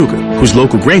whose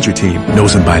local Grainger team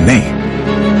knows him by name.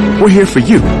 We're here for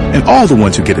you and all the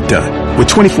ones who get it done, with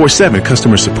 24/7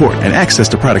 customer support and access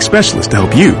to product specialists to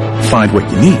help you find what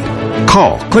you need.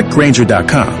 Call, click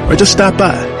Grainger.com, or just stop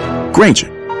by. Grainger,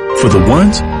 for the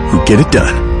ones who get it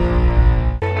done.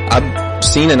 I've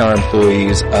seen in our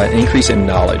employees an increase in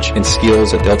knowledge and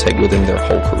skills that they'll take with them their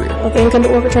whole career. The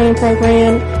Incumbent Worker Training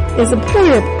Program is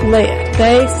employer-led.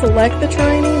 They select the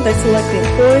training, they select the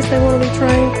employees they want to be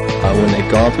trained. When they've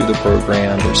gone through the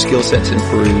program, their skill sets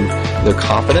improve, their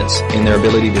confidence in their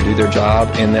ability to do their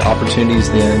job, and the opportunities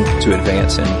then to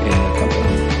advance in the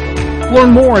company.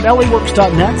 Learn more at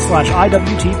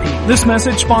laworks.net/IWTP. This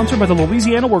message sponsored by the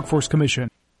Louisiana Workforce Commission.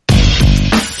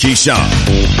 Keyshawn,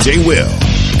 J. Will,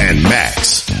 and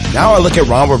Max. Now I look at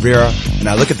Ron Rivera and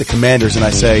I look at the Commanders and I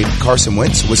say, Carson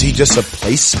Wentz, was he just a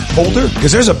placeholder?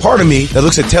 Because there's a part of me that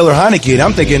looks at Taylor Heineke and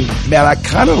I'm thinking, man, I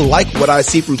kind of like what I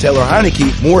see from Taylor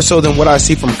Heineke more so than what I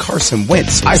see from Carson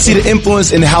Wentz. I see the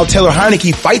influence in how Taylor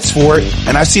Heineke fights for it,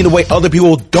 and I see the way other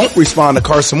people don't respond to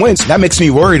Carson Wentz. That makes me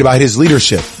worried about his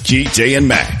leadership. GJ and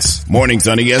Max, mornings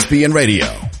on ESPN Radio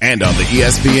and on the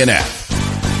ESPN app.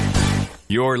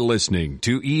 You're listening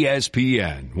to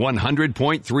ESPN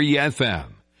 100.3 FM,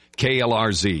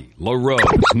 KLRZ, LaRose,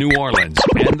 New Orleans,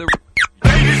 and the...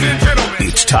 Ladies and gentlemen,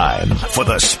 it's time for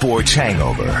the Sports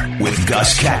Hangover with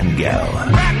Gus Kattengell.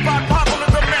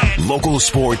 Local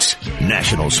sports,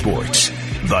 national sports.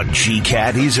 The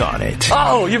G-Cat is on it.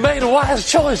 Oh, you made a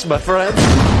wise choice, my friend.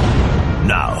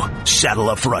 Now, saddle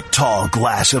up for a tall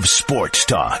glass of sports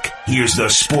talk. Here's the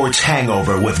Sports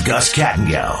Hangover with Gus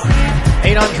Kattengell.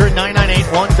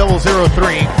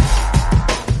 800-998-1003.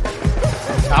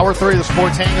 Hour 3 of the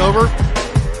Sports Hangover.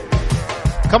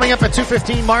 Coming up at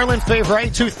 2:15, Marlon Favre,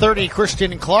 2:30,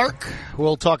 Christian Clark.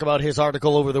 We'll talk about his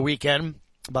article over the weekend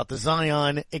about the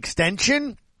Zion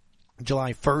extension.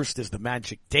 July 1st is the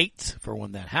magic date for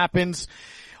when that happens.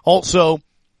 Also,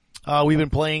 we've been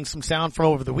playing some sound from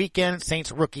over the weekend.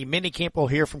 Saints rookie minicamp. We'll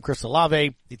hear from Chris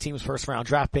Olave, the team's first-round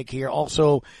draft pick here.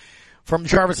 Also from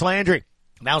Jarvis Landry.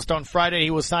 Announced on Friday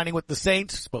he was signing with the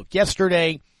Saints. Spoke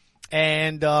yesterday.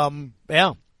 And,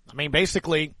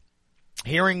 basically,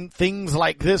 hearing things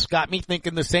like this got me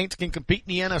thinking the Saints can compete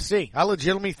in the NFC. I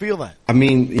legitimately feel that. I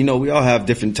mean, we all have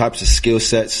different types of skill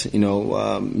sets.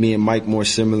 Me and Mike more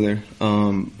similar.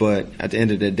 But at the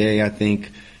end of the day, I think,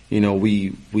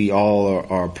 we all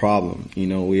are a problem.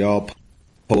 We all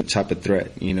pose a type of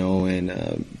threat,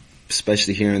 and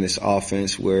especially here in this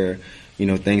offense where,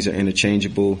 things are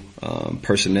interchangeable,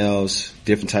 personnels,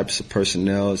 different types of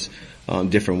personnels,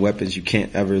 different weapons. You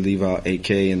can't ever leave out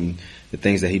AK and the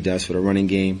things that he does for the running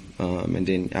game, and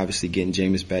then obviously getting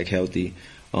Jameis back healthy,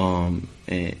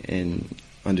 and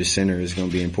under center is going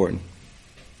to be important.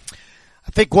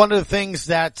 I think one of the things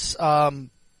that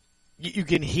you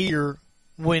can hear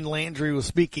when Landry was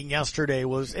speaking yesterday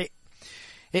was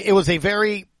it was a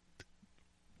very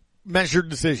measured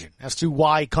decision as to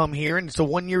why come here, and it's a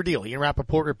one-year deal. Ian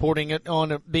Rappaport reporting it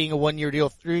on it being a one-year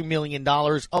deal, $3 million,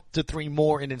 up to $3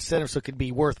 more in incentives, so it could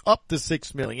be worth up to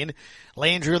 $6 million.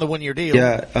 Landry on the one-year deal.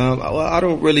 Yeah, I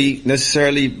don't really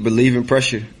necessarily believe in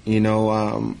pressure.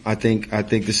 I think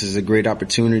this is a great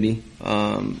opportunity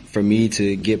for me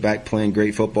to get back playing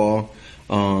great football.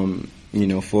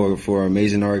 For an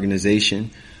amazing organization.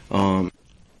 And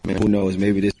who knows,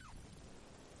 maybe this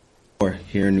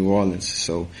here in New Orleans.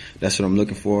 So that's what I'm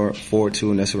looking forward to,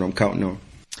 and that's what I'm counting on.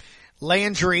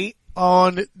 Landry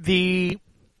on the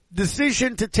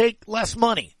decision to take less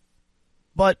money,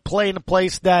 but play in a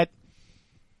place that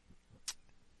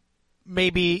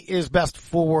maybe is best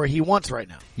for where he wants right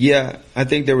now. Yeah, I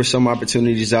think there were some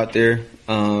opportunities out there,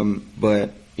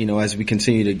 but as we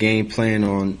continue to game plan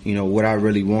on, what I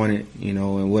really wanted,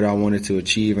 and what I wanted to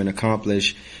achieve and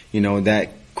accomplish,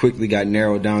 that quickly got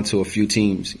narrowed down to a few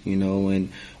teams,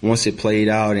 and once it played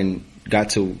out and got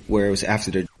to where it was after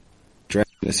the draft,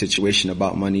 the situation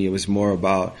about money, it was more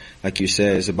about, like you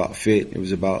said, it's about fit. It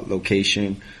was about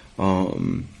location.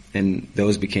 And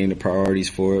those became the priorities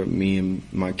for me and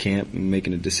my camp and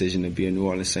making a decision to be a New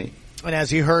Orleans Saint. And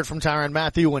as you heard from Tyrann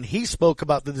Mathieu when he spoke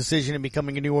about the decision of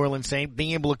becoming a New Orleans Saint,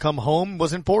 being able to come home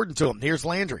was important to him. Here's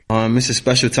Landry. It's a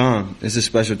special time. It's a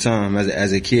special time.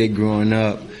 As a kid growing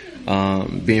up,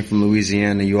 being from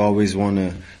Louisiana, you always want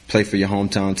to play for your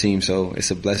hometown team. So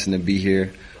it's a blessing to be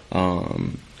here,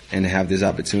 and to have this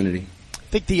opportunity. I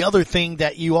think the other thing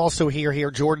that you also hear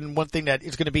here, Jordan, one thing that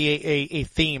is going to be a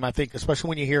theme, I think, especially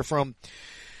when you hear from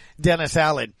Dennis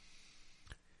Allen,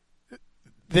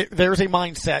 there's a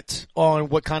mindset on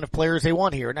what kind of players they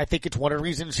want here. And I think it's one of the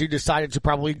reasons you decided to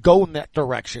probably go in that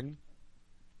direction.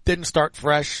 Didn't start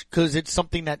fresh because it's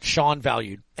something that Sean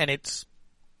valued. And it's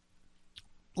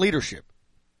leadership.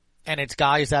 And it's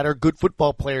guys that are good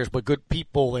football players, but good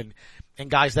people, and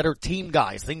guys that are team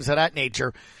guys, things of that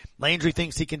nature. Landry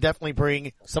thinks he can definitely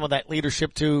bring some of that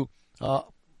leadership to,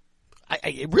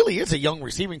 it really is a young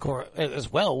receiving core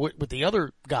as well with the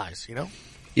other guys, you know?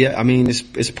 Yeah, I mean,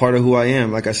 it's part of who I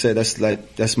am. Like I said,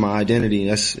 that's my identity.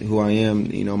 That's who I am.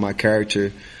 You know, my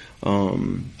character,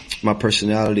 my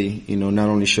personality, you know, not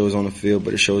only shows on the field,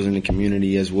 but it shows in the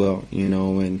community as well, you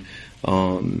know, and,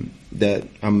 that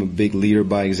I'm a big leader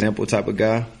by example type of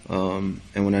guy. And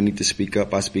when I need to speak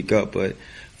up, I speak up. But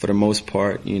for the most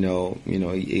part, you know,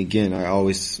 again, I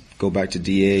always go back to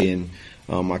DA and,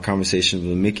 my conversations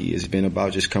with Mickey has been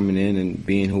about just coming in and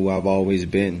being who I've always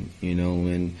been, you know,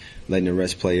 and letting the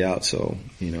rest play out. So,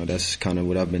 you know, that's kind of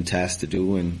what I've been tasked to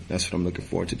do, and that's what I'm looking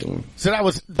forward to doing. So that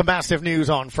was the massive news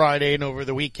on Friday and over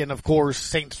the weekend. Of course,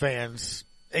 Saints fans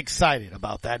excited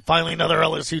about that. Finally, another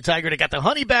LSU Tiger. They got the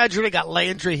Honey Badger. They got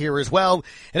Landry here as well.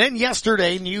 And then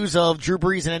yesterday, news of Drew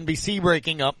Brees and NBC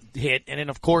breaking up hit. And then,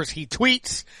 of course, he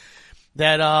tweets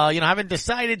that, haven't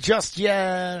decided just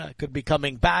yet. I could be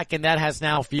coming back, and that has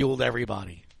now fueled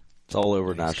everybody. It's all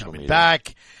over national media.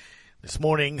 Back this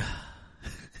morning.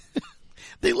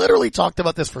 They literally talked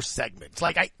about this for segments.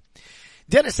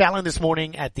 Dennis Allen this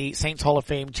morning at the Saints Hall of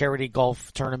Fame charity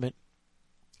golf tournament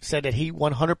said that he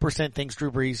 100% thinks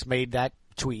Drew Brees made that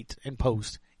tweet and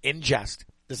post in jest.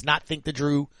 Does not think that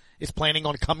Drew is planning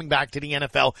on coming back to the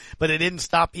NFL, but it didn't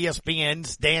stop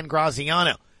ESPN's Dan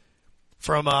Graziano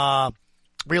from,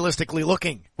 realistically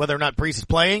looking whether or not Brees is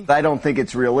playing. I don't think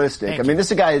it's realistic. I mean, this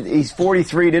is a guy, he's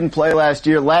 43, didn't play last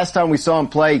year. Last time we saw him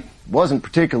play wasn't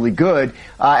particularly good,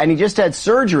 and he just had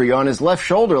surgery on his left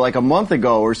shoulder like a month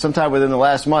ago or sometime within the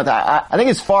last month. I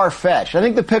think it's far-fetched. I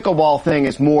think the pickleball thing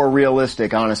is more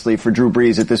realistic, honestly, for Drew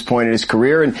Brees at this point in his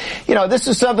career. And, you know, this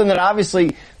is something that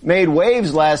obviously made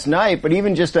waves last night, but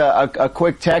even just a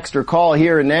quick text or call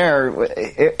here and there,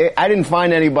 I didn't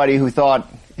find anybody who thought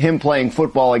him playing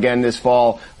football again this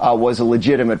fall was a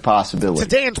legitimate possibility. To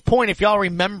Dan's point, if y'all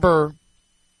remember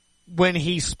when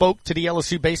he spoke to the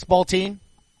LSU baseball team,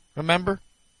 remember?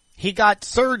 He got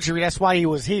surgery. That's why he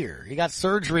was here. He got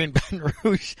surgery in Baton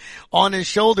Rouge on his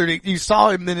shoulder. You saw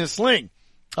him in his sling,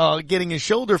 getting his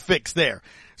shoulder fixed there.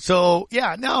 So,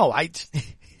 yeah, no,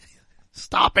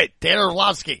 stop it, Dan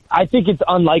Orlovsky. I think it's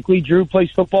unlikely Drew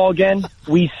plays football again.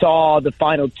 We saw the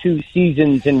final 2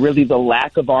 seasons and really the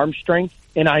lack of arm strength.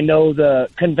 And I know the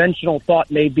conventional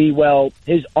thought may be, well,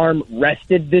 his arm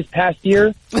rested this past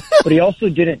year, but he also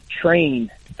didn't train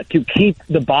to keep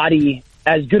the body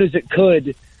as good as it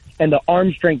could and the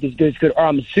arm strength as good as good. Or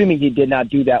I'm assuming he did not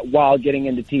do that while getting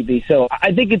into TV. So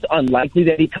I think it's unlikely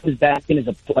that he comes back in as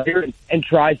a player and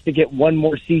tries to get one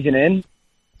more season in.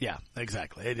 Yeah,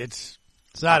 exactly. It's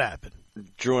not happening.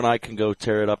 Drew and I can go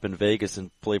tear it up in Vegas and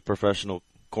play professional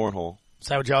cornhole. Is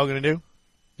that what y'all going to do?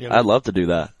 I'd love to do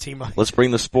that. Let's bring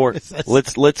the sport.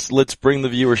 Let's bring the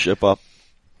viewership up.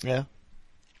 Yeah.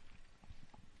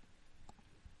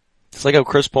 It's like how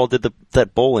Chris Paul did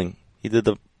that bowling. He did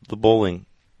the bowling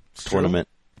tournament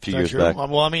a few years back.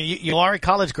 Well, I mean, you are a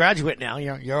college graduate now.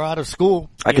 You're out of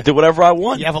school. I can do whatever I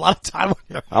want. You have a lot of time.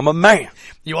 I'm a man.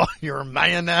 You're a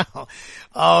man now.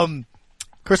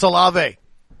 Chris Olave.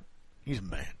 He's a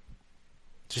man.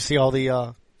 Did you see all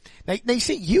the, They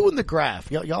see you in the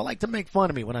graph. Y'all like to make fun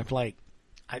of me when I play.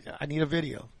 I need a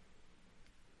video.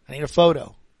 I need a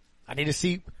photo. I need to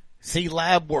see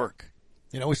lab work.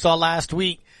 You know, we saw last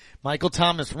week Michael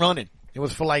Thomas running. It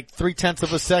was for like 0.3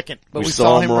 of a second, but we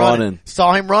saw him running.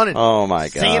 Saw him running. Oh my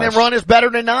God! Seeing him run is better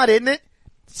than not, isn't it?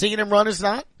 Seeing him run is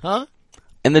not, huh?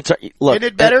 And look, isn't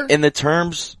it better? In the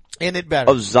terms isn't it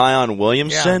better? Of Zion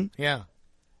Williamson, yeah.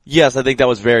 Yes, I think that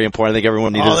was very important. I think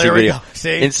everyone needed to see video.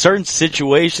 See? In certain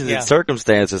situations and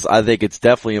circumstances, I think it's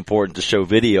definitely important to show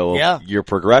video of your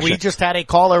progression. We just had a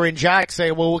caller in Jack say,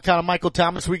 well, what kind of Michael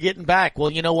Thomas we getting back?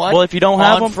 Well, you know what? Well, if you don't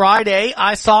have him. On Friday,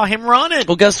 I saw him running.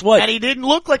 Well, guess what? And he didn't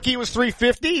look like he was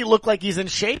 350. He looked like he's in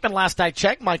shape. And last I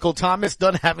checked, Michael Thomas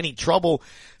doesn't have any trouble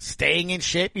staying in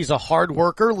shape. He's a hard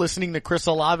worker. Listening to Chris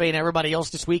Olave and everybody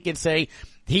else this week and say,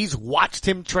 he's watched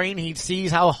him train. He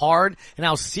sees how hard and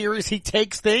how serious he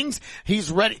takes things.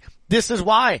 He's ready. This is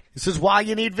why. This is why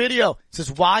you need video. This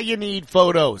is why you need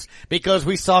photos. Because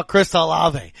we saw Chris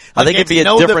Olave. I think it'd be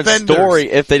a different story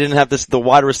if they didn't have the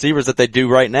wide receivers that they do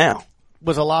right now.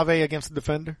 Was Olave against the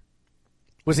defender?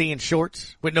 Was he in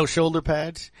shorts with no shoulder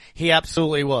pads? He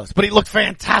absolutely was. But he looked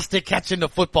fantastic catching the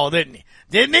football, didn't he?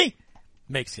 Didn't he?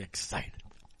 Makes you excited.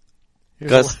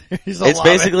 Because it's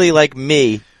basically like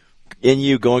me and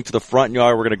you going to the front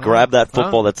yard. We're going to grab that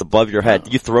football that's above your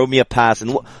head. You throw me a pass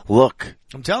and look,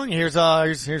 I'm telling you, here's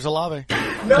Olave.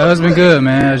 It's been good,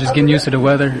 man. Just getting used to the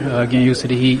weather, getting used to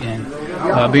the heat,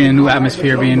 and being in a new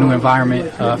atmosphere, being in a new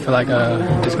environment. I feel like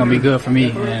it's going to be good for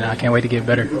me, and I can't wait to get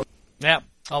better. Yeah.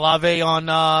 Olave on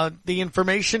the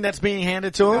information that's being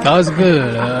handed to him? That was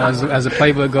good. As the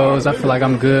playbook goes, I feel like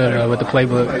I'm good with the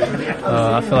playbook.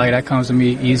 I feel like that comes to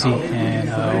me easy,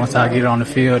 and once I get it on the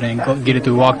field and get it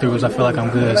through walkthroughs, I feel like I'm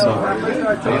good.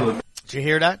 So, Did you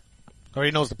hear that? Or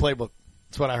he knows the playbook.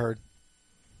 That's what I heard.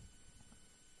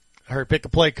 I heard pick a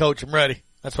play, coach. I'm ready.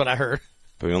 That's what I heard.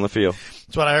 Put me on the field.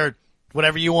 That's what I heard.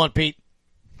 Whatever you want, Pete.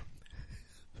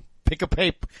 Pick a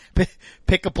play,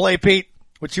 Pete.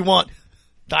 What you want?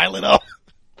 Dial it up.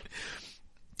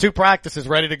 2 practices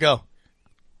ready to go.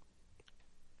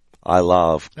 I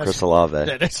love Chris Olave.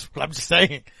 That's what I'm just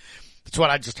saying. That's what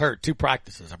I just heard. 2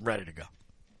 practices. I'm ready to go.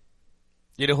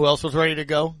 You know who else was ready to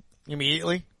go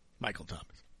immediately? Michael Thomas.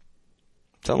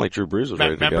 Sound like Drew Brees was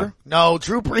ready to go. No,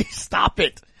 Drew Brees, stop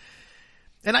it.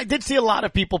 And I did see a lot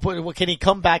of people put, well, can he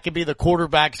come back and be the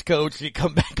quarterback's coach? Can he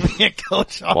come back and be a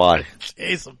coach? Why?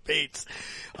 Jason Bates.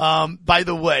 By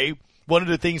the way, one of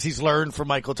the things he's learned from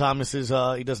Michael Thomas is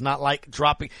he does not like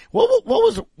dropping. What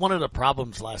was one of the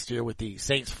problems last year with the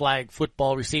Saints flag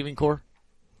football receiving corps?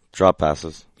 Drop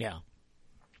passes. Yeah.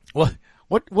 What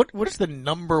is the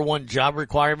number one job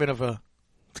requirement of a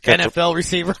NFL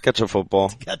receiver? Catch a football.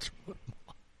 Catch a football.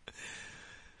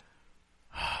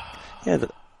 Yeah,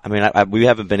 I mean, we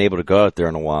haven't been able to go out there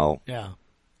in a while. Yeah.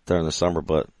 During the summer,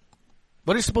 but.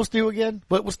 What are you supposed to do again?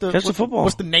 What's the football?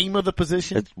 What's the name of the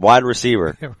position? It's wide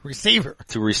receiver. Receiver.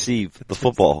 To receive the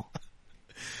football.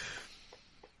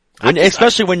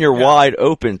 Especially when you're wide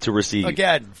open to receive.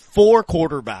 Again, 4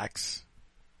 quarterbacks.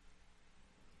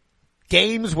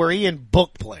 Games where Ian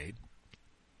Book played.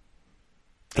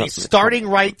 A starting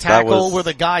right tackle where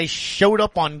the guy showed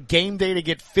up on game day to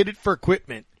get fitted for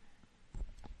equipment.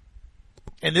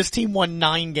 And this team won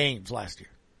 9 games last year.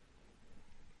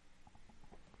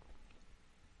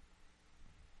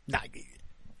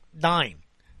 9.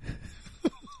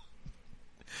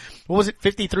 What was it?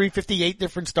 53, 58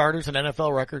 different starters, an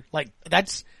NFL record?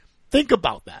 Think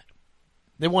about that.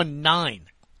 They won 9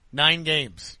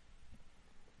 games.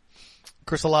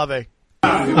 Chris Olave.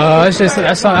 It's just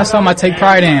that's something I take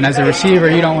pride in. As a receiver,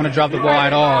 you don't want to drop the ball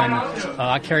at all, and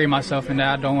I carry myself in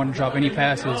that. I don't want to drop any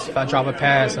passes. If I drop a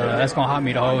pass, that's gonna haunt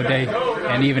me the whole day,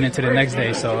 and even into the next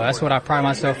day. So that's what I pride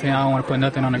myself in. I don't want to put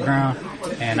nothing on the ground,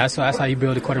 and that's how you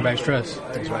build a quarterback's trust.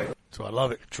 That's right. So I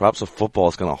love it. Drops a football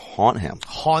is gonna haunt him.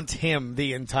 Haunt him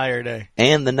the entire day.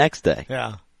 And the next day.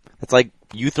 Yeah. It's like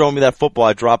you throw me that football,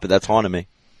 I drop it. That's haunting me.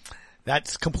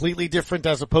 That's completely different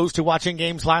as opposed to watching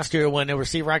games last year when the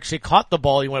receiver actually caught the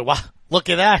ball. You went, wow, look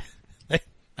at that. They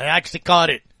actually caught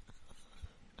it.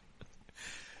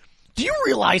 Do you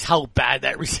realize how bad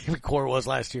that receiving core was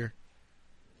last year?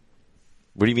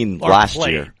 What do you mean last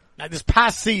year? This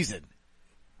past season.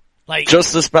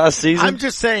 Just this past season? I'm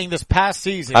just saying this past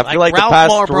season. I feel like Ralph the past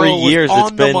Marlboro 3 years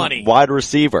it's been wide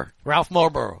receiver. Ralph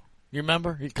Marlboro. You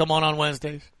remember? He'd come on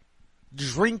Wednesdays.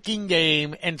 Drinking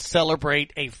game and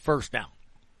celebrate a first down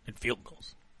and field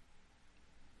goals.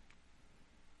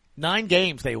 9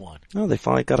 games they won. No, they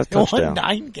finally got a touchdown. They won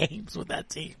 9 games with that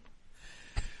team.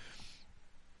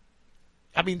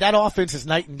 I mean, that offense is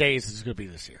night and day as it's going to be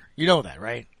this year. You know that,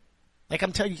 right?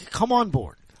 I'm telling you, come on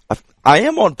board. I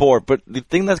am on board, but the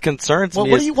thing that concerns me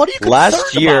is what are you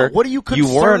last year about? What are you you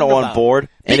weren't on board,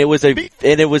 and it was they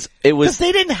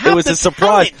didn't have a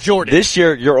surprise. Talent, Jordan. This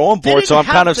year you're on board, so I'm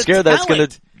kind of scared that it's going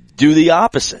to do the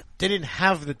opposite. They didn't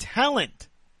have the talent.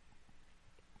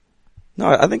 No,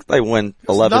 I think they win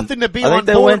 11. Nothing to be I think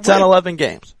they win 10, 11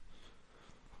 games.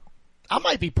 I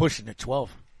might be pushing to 12.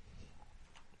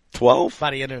 12?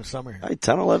 By the end of the summer.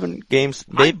 10, 11 games.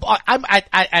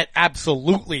 I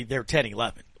absolutely, they're 10,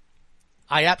 11.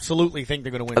 I absolutely think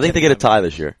they're going to win. I think they get a tie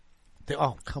this year.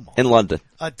 Oh, come on. In London.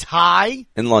 A tie?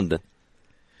 In London.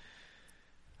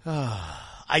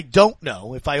 I don't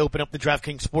know if I open up the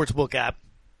DraftKings Sportsbook app.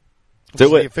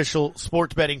 Do it. The official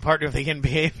sports betting partner of the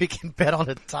NBA. If you can bet on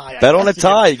a tie. Bet on a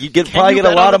tie. You probably get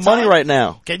a lot of money right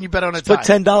now. Can you bet on a tie? Put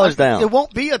 $10 down. There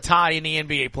won't be a tie in the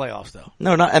NBA playoffs, though.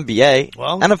 No, not NBA.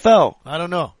 Well, NFL. I don't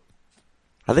know.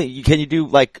 I think can you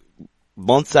do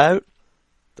months out?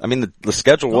 I mean, the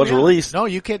schedule was released. No,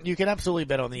 you can absolutely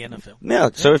bet on the NFL. Yeah,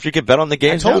 so if you can bet on the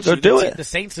games now, go do it. The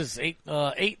Saints is 8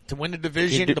 to win the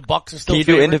division. The Bucks are still Can you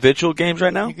favorites. do individual games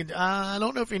right now? You can, I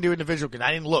don't know if you can do individual games.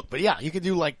 I didn't look, but yeah, you can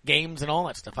do games and all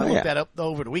that stuff. I looked that up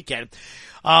over the weekend.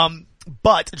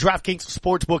 But DraftKings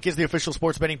Sportsbook is the official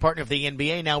sports betting partner of the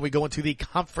NBA. Now we go into the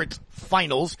conference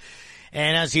finals.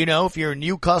 And as you know, if you're a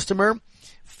new customer,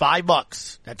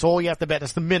 $5. That's all you have to bet.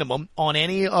 That's the minimum on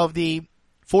any of the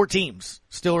 4 teams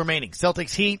still remaining.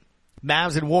 Celtics, Heat,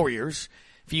 Mavs, and Warriors.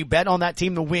 If you bet on that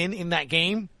team to win in that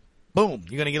game, boom,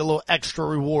 you're going to get a little extra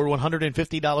reward,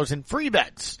 $150 in free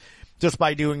bets just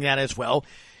by doing that as well.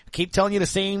 I keep telling you the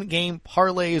same game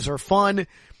parlays are fun.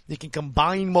 You can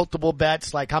combine multiple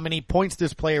bets, like how many points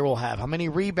this player will have, how many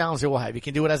rebounds they will have. You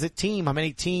can do it as a team, how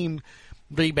many team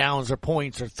rebounds or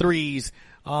points or threes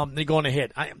they're going to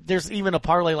hit. There's even a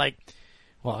parlay like,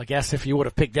 well, I guess if you would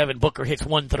have picked Devin Booker hits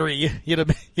 1-3, you'd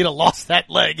have lost that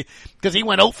leg because he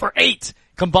went 0 for 8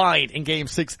 combined in game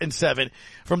 6 and 7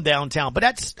 from downtown.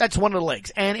 But that's one of the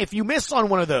legs. And if you miss on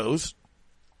one of those,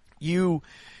 you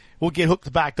will get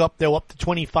hooked back up, though, up to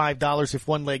 $25 if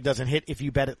one leg doesn't hit, if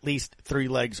you bet at least 3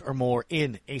 legs or more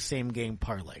in a same-game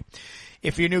parlay.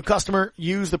 If you're a new customer,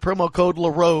 use the promo code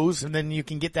LaRose, and then you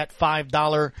can get that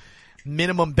 $5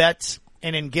 minimum bets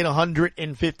and then get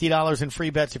 $150 in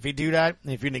free bets if you do that.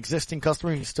 And if you're an existing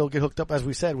customer, you still get hooked up, as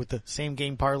we said, with the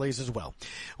same-game parlays as well.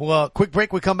 Well, quick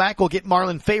break. We come back. We'll get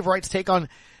Marlon Favorites take on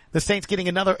the Saints getting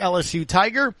another LSU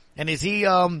Tiger. And is he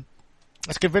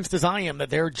as convinced as I am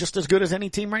that they're just as good as any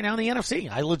team right now in the NFC.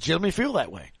 I legitimately feel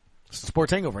that way. It's the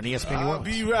Sports Hangover on ESPN New Orleans.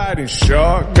 I'll be riding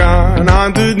shotgun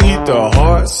underneath the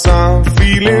hot sun,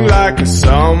 feeling like a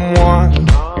someone.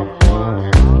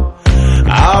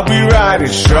 I'll be riding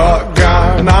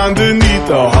shotgun underneath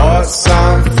the hot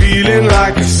sun, feeling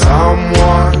like a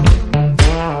someone.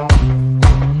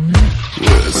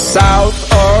 We're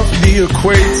south of the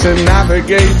equator,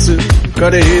 navigator,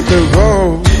 gotta hit the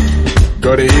road.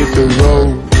 Gotta hit the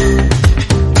road.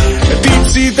 Deep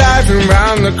sea diving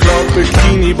round the clock,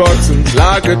 bikini bottoms,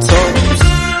 lager tops.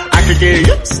 I could get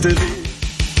used to this.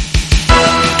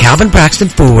 Calvin Braxton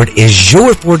Ford is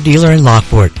your Ford dealer in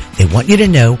Lockport. They want you to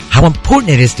know how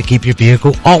important it is to keep your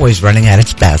vehicle always running at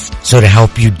its best. So to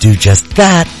help you do just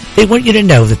that, they want you to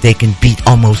know that they can beat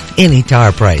almost any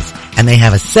tire price. And they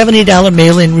have a $70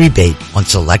 mail-in rebate on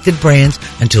selected brands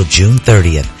until June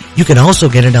 30th. You can also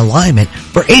get an alignment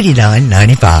for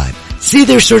 $89.95. See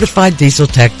their certified diesel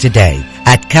tech today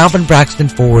at Calvin Braxton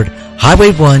Ford,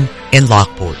 Highway 1 in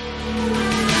Lockport.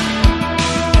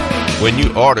 When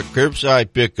you order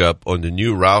curbside pickup on the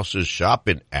new Rouse's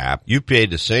shopping app, you pay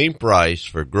the same price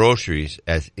for groceries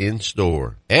as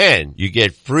in-store. And you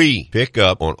get free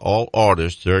pickup on all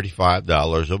orders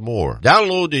 $35 or more.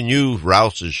 Download the new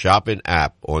Rouse's shopping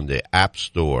app on the App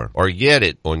Store or get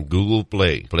it on Google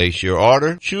Play. Place your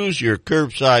order, choose your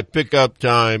curbside pickup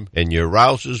time, and your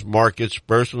Rouse's Markets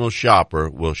personal shopper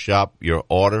will shop your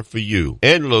order for you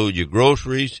and load your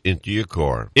groceries into your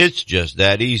car. It's just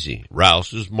that easy.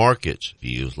 Rouse's Markets.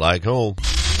 Feels like home.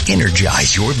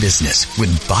 Energize your business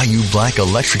with Bayou Black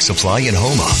Electric Supply in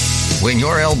Houma. When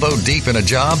you're elbow deep in a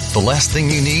job, the last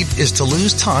thing you need is to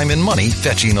lose time and money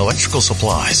fetching electrical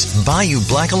supplies. Bayou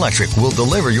Black Electric will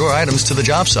deliver your items to the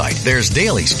job site. There's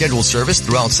daily scheduled service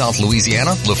throughout South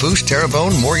Louisiana, Lafourche,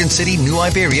 Terrebonne, Morgan City, New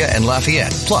Iberia, and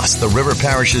Lafayette, plus the river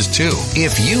parishes too.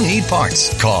 If you need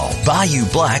parts, call Bayou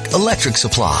Black Electric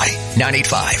Supply.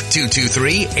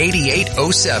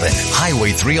 985-223-8807,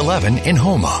 Highway 311 in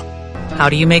Houma. How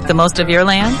do you make the most of your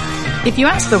land? If you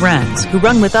ask the Wrens, who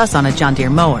run with us on a John Deere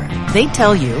mower, they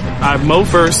tell you, I mow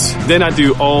first, then I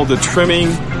do all the trimming.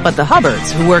 But the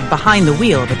Hubbards, who work behind the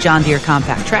wheel of a John Deere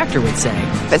compact tractor, would say,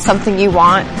 if it's something you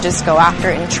want, just go after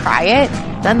it and try it.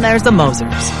 Then there's the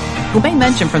Mosers, who may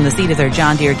mention from the seat of their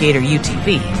John Deere Gator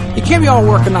UTV, it can't be all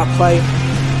work and not play.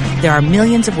 There are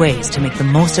millions of ways to make the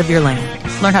most of your land.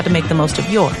 Learn how to make the most of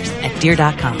yours at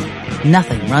Deere.com.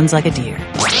 Nothing runs like a Deere.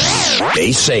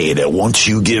 They say that once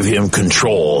you give him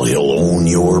control, he'll own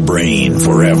your brain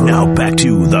forever. Now back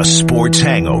to the Sports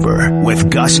Hangover with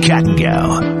Gus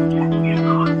Kattengell.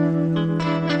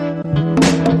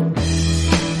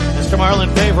 Mr.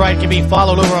 Marlon Favorite can be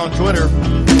followed over on Twitter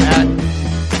at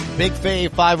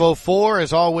BigFave504.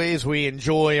 As always, we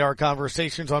enjoy our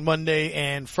conversations on Monday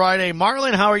and Friday.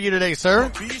 Marlon, how are you today,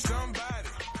 sir?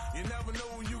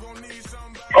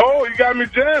 Oh, you got me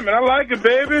jamming. I like it,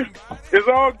 baby. It's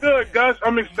all good, Gus.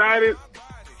 I'm excited.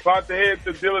 About to head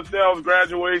to De La Salle's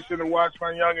graduation and watch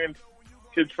my youngin'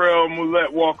 Kitrell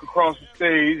Moulette walk across the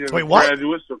stage. Wait, what? Yeah, De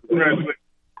La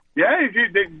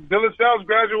Salle's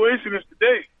graduation is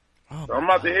today. So I'm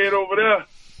about to head over there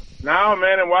now,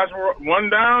 man, and watch one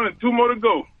down and 2 more to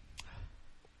go.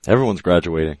 Everyone's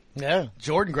graduating. Yeah,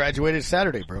 Jordan graduated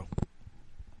Saturday, bro.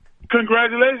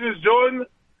 Congratulations, Jordan.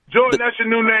 Jordan, that's your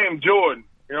new name, Jordan.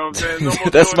 You know what I'm saying? No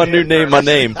That's my new name, my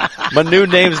name. My new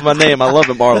name's my name. I love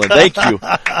it, Marlon. Thank you.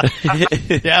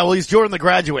 Yeah, well, he's Jordan the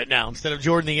graduate now instead of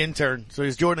Jordan the intern. So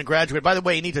he's Jordan the graduate. By the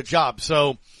way, he needs a job.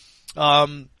 So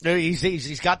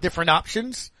He's got different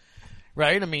options,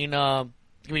 right? I mean, it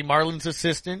could be Marlon's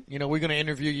assistant. You know, we're going to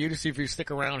interview you to see if you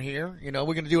stick around here. You know,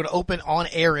 we're going to do an open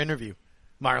on-air interview,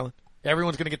 Marlon.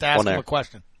 Everyone's going to get to ask him a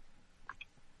question.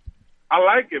 I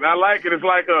like it. It's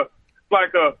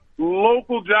like a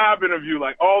local job interview.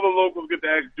 Like all the locals get to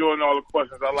ask Jordan all the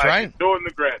questions. I like it. Jordan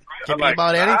the grad. It could be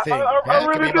about anything. I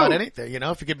it could be about anything. You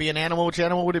know, if it could be an animal, which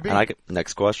animal would it be? I like it.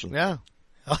 Next question. Yeah.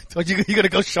 You're going to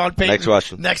go Sean Payton? Next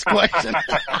question. Next question.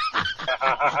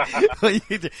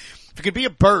 If it could be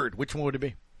a bird, which one would it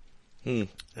be?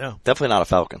 Yeah. Definitely not a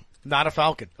falcon. Not a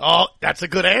falcon. Oh, that's a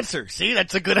good answer. See,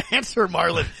 that's a good answer,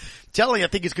 Marlon. Telling you, I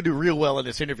think he's going to do real well in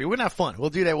this interview. We're going to have fun. We'll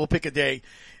do that. We'll pick a day,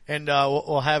 and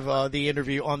we'll have the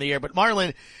interview on the air. But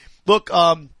Marlon, look,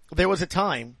 there was a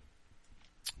time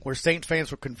where Saints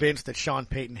fans were convinced that Sean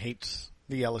Payton hates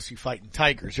the LSU Fighting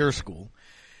Tigers, your school.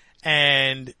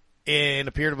 And in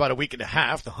a period of about a week and a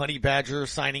half, the Honey Badger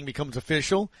signing becomes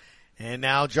official, and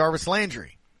now Jarvis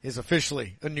Landry is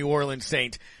officially a New Orleans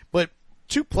Saint. But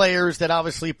two players that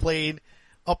obviously played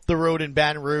up the road in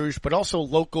Baton Rouge, but also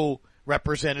local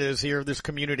representatives here of this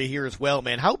community here as well,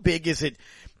 man. How big is it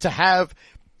to have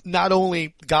not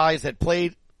only guys that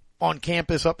played on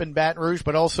campus up in Baton Rouge,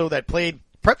 but also that played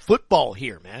prep football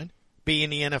here, man, be in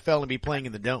the NFL and be playing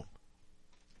in the Dome?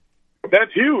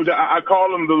 That's huge. I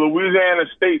call them the Louisiana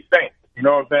State Saints. You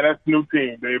know what I'm saying? That's the new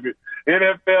team, baby.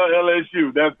 NFL,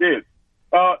 LSU, that's it.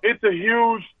 It's a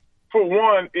huge, for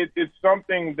one, it's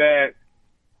something that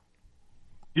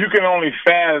you can only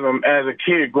fathom as a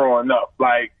kid growing up.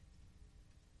 Like,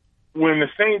 when the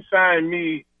Saints signed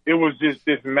me, it was just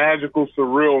this magical,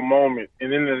 surreal moment.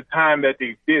 And then the time that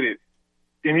they did it,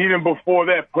 and even before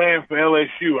that, playing for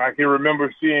LSU, I can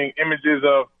remember seeing images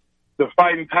of the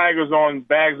Fighting Tigers on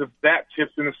bags of DAP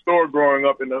chips in the store growing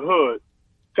up in the hood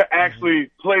to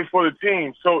actually play for the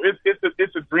team. So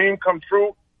it's a dream come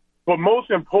true. But most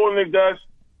importantly, Gus,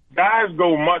 guys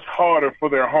go much harder for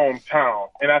their hometown.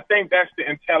 And I think that's the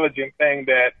intelligent thing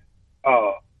that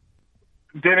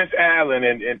Dennis Allen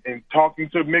and talking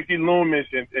to Mickey Loomis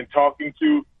and talking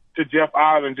to Jeff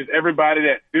Ireland, just everybody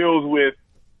that deals with,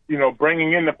 you know,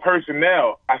 bringing in the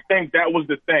personnel. I think that was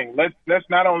the thing. Let's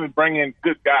not only bring in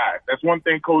good guys. That's one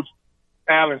thing Coach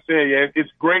Allen said. Yeah,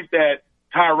 it's great that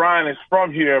Tyron is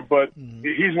from here, but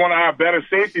he's one of our better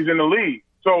safeties in the league.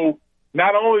 So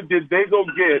not only did they go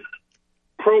get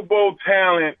Pro Bowl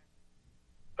talent,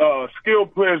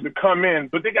 skilled players to come in,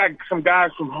 but they got some guys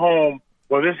from home.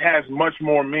 Well, this has much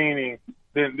more meaning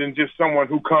than just someone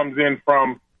who comes in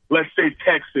from, let's say,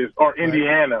 Texas or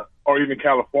Indiana or even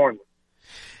California.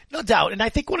 No doubt. And I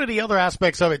think one of the other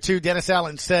aspects of it, too, Dennis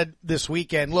Allen said this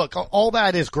weekend, look, all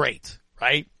that is great,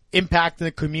 right? Impact in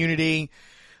the community.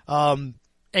 And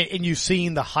you've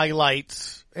seen the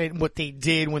highlights and what they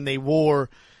did when they wore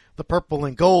the purple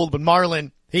and gold. But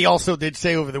Marlon, he also did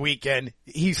say over the weekend,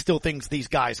 he still thinks these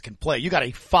guys can play. You got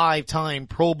a 5-time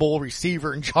Pro Bowl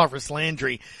receiver in Jarvis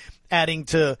Landry adding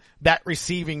to that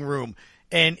receiving room.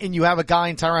 And you have a guy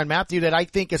in Tyrann Mathieu that I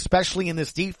think, especially in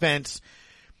this defense,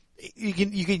 you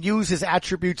can use his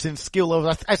attributes and skill.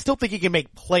 I still think he can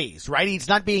make plays, right? He's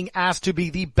not being asked to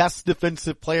be the best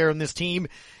defensive player in this team.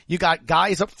 You got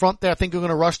guys up front that I think are going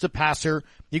to rush the passer.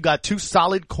 You got two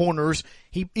solid corners.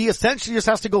 He essentially just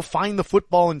has to go find the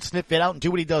football and sniff it out and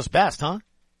do what he does best, huh?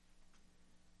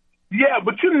 Yeah,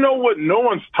 but you know what no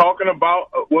one's talking about?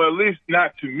 Well, at least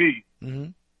not to me. Mm-hmm.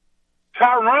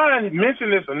 Tyrann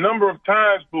mentioned this a number of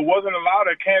times, but wasn't allowed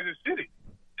at Kansas City.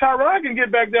 Tyrann can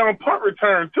get back there on punt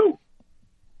return too,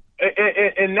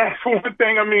 and that's one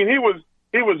thing. I mean, he was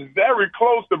very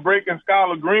close to breaking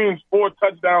Skylar Green's 4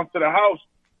 touchdowns to the house.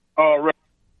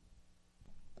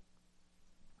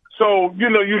 So you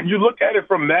know, you look at it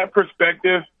from that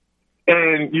perspective,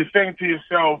 and you think to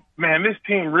yourself, man, this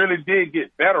team really did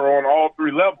get better on all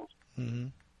 3 levels. Mm-hmm.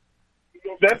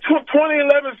 That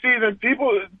 2011 season,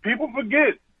 people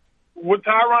forget what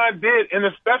Tyrann did in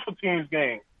the special teams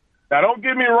game. Now, don't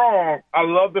get me wrong. I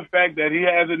love the fact that he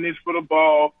has a niche for the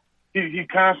ball. He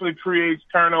constantly creates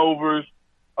turnovers,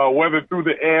 whether through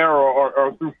the air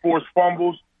or through forced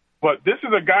fumbles. But this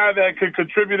is a guy that could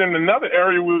contribute in another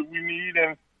area we need,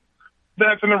 and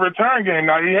that's in the return game.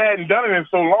 Now, he hadn't done it in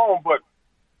so long, but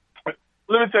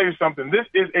let me tell you something. This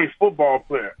is a football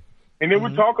player. And then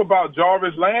we talk about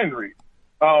Jarvis Landry.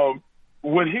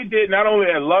 What he did, not only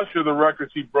at Lusher, the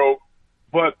records he broke,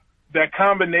 but that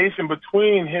combination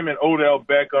between him and Odell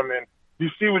Beckham, and you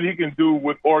see what he can do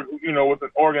with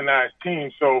an organized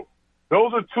team. So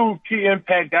those are 2 key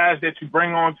impact guys that you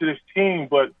bring onto this team.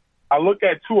 But I look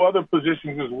at 2 other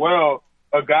positions as well,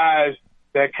 guys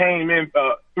that came in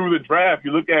through the draft.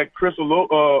 You look at Chris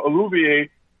Olivier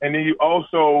And then you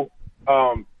also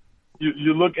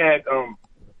you look at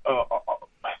I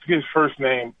forget his first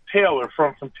name, Taylor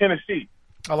from Tennessee.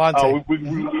 Alante.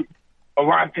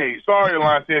 Alante. Sorry,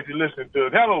 Alante, if you listen to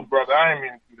it. Hello, brother. I didn't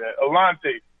mean to do that.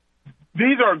 Alante.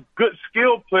 These are good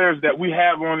skilled players that we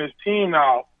have on this team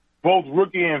now, both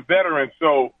rookie and veteran.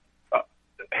 So,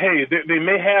 hey, they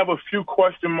may have a few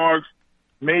question marks.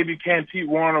 Maybe can Pete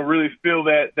Warner really fill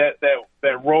that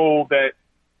role that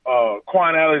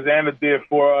Quan Alexander did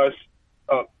for us?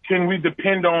 Can we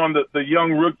depend on the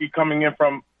young rookie coming in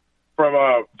from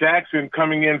Jackson,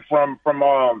 coming in from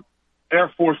Air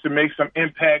Force to make some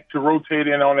impact to rotate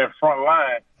in on that front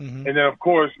line? Mm-hmm. And then, of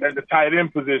course, at the tight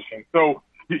end position. So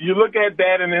you look at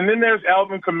that, and then there's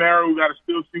Alvin Kamara. We got to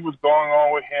still see what's going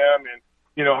on with him and,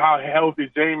 how healthy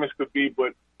Jameis could be.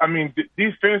 But, I mean,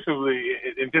 defensively,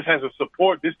 and just as a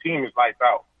support, this team is lights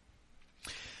out.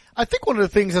 I think one of the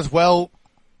things as well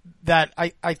that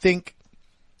I think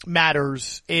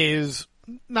matters is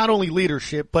not only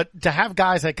leadership, but to have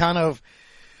guys that kind of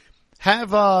have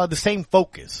the same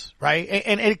focus, right?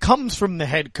 And it comes from the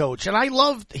head coach. And I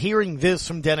loved hearing this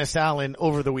from Dennis Allen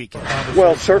over the weekend.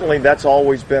 Well, certainly that's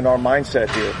always been our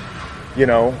mindset here.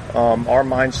 Our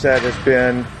mindset has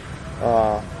been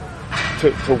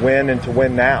to win and to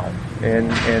win now.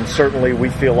 And certainly we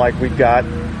feel like we've got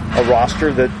a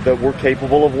roster that we're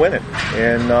capable of winning.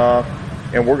 And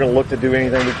we're going to look to do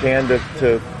anything we can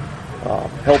to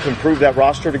help improve that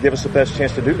roster to give us the best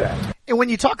chance to do that. And when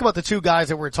you talk about the two guys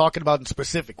that we're talking about in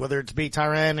specific, whether it's B.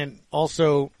 Tyrann and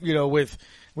also, with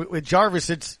Jarvis,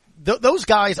 it's those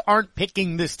guys aren't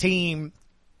picking this team.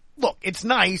 Look, it's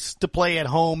nice to play at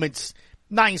home. It's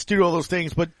nice to do all those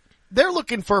things, but they're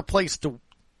looking for a place to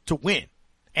win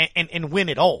and win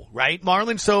it all, right,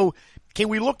 Marlon? So can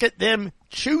we look at them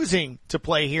choosing to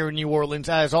play here in New Orleans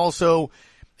as also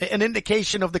an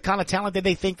indication of the kind of talent that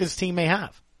they think this team may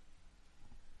have?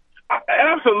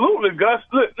 Absolutely, Gus.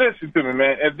 Listen to me,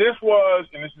 man. If this was,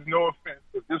 and this is no offense,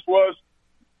 if this was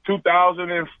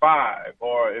 2005,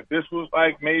 or if this was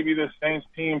like maybe the Saints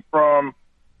team from,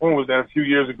 when was that, a few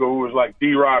years ago, who was like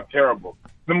D-Rob terrible,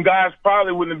 them guys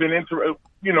probably wouldn't have been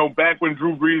back when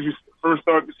Drew Brees first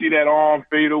started to see that arm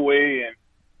fade away, and,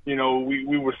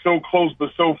 we were so close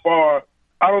but so far.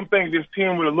 I don't think this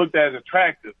team would have looked as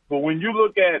attractive. But when you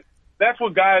look at, that's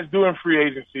what guys do in free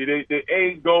agency.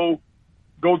 They go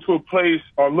to a place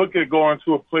or look at going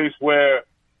to a place where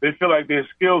they feel like their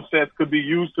skill sets could be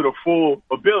used to the full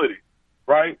ability,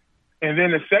 right? And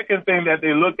then the second thing that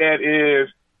they look at is,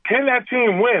 can that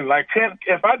team win? Like,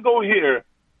 if I go here,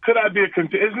 could I be a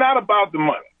contender? It's not about the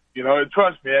money.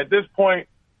 Trust me, at this point,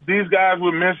 these guys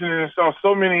were mentioning and saw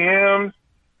so many hymns,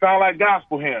 sound like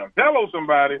gospel hymns. Hello,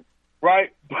 somebody, right?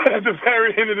 But at the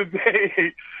very end of the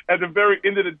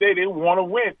day, they want to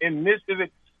win. And this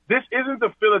isn't the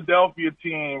Philadelphia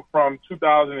team from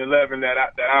 2011 that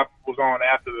I was on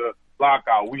after the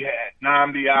lockout. We had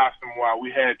Nnamdi Asomugha,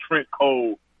 we had Trent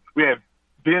Cole, we had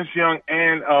Vince Young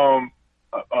and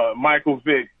Michael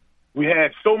Vick. We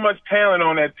had so much talent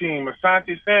on that team,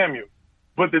 Asante Samuel,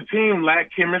 but the team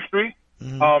lacked chemistry,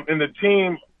 and the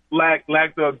team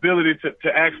lacked the ability to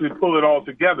actually pull it all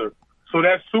together. So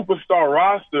that superstar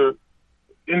roster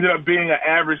ended up being an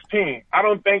average team. I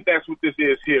don't think that's what this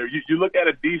is here. You look at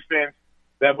a defense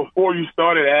that before you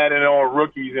started adding on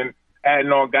rookies and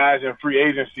adding on guys in free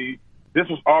agency, this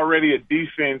was already a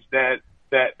defense that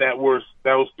was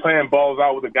playing balls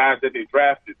out with the guys that they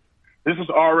drafted. This is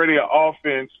already an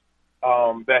offense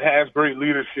that has great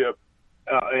leadership,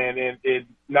 and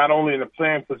not only in the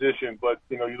playing position, but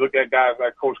you look at guys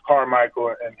like Coach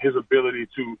Carmichael and his ability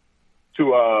to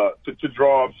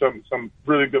draw up some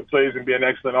really good plays and be an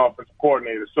excellent offensive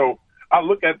coordinator. So I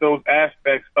look at those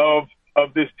aspects of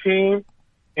this team,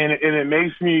 and it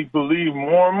makes me believe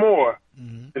more and more.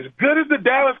 Mm-hmm. As good as the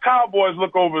Dallas Cowboys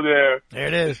look over there,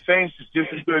 it is. The Saints is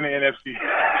just as good in the NFC. You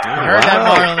heard that,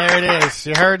 Marlon. There it is.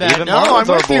 You heard that. No, I'm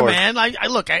with you, man. I'm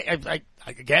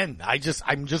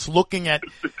just looking at.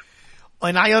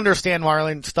 And I understand,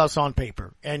 Marlon, stuff's on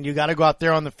paper, and you got to go out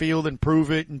there on the field and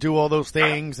prove it and do all those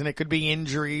things, and it could be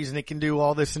injuries, and it can do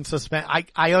all this in suspense.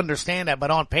 I understand that,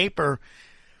 but on paper,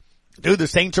 dude, the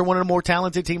Saints are one of the more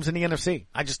talented teams in the NFC.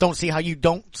 I just don't see how you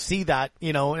don't see that,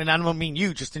 and I don't mean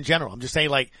you, just in general. I'm just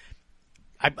saying,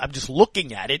 I'm just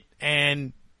looking at it,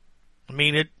 and I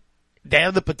mean, they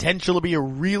have the potential to be a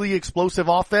really explosive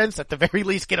offense, at the very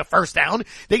least get a first down.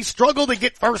 They struggled to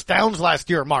get first downs last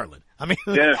year, Marlon. I mean,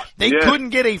 they couldn't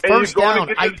get a first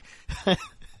down. Gus,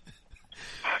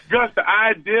 the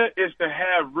idea is to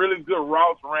have really good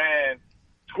routes ran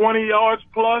 20 yards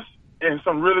plus and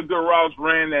some really good routes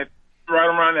ran that right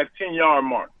around that 10-yard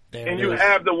mark. and you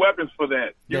have the weapons for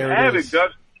that. You have it,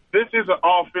 Gus. This is an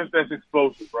offense that's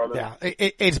explosive, brother. Yeah,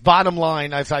 it's bottom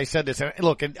line, as I said this.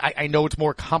 Look, I know it's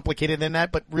more complicated than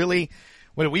that, but really,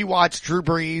 when we watched Drew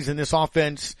Brees and this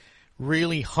offense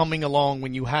really humming along,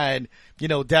 when you had,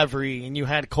 Devery and you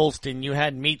had Colston, you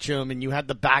had Meacham, and you had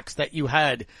the backs that you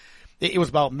had, it was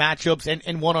about matchups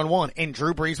and one-on-one. And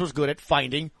Drew Brees was good at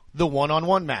finding the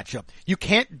one-on-one matchup. You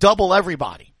can't double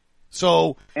everybody.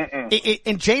 So, and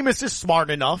Jameis is smart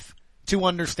enough to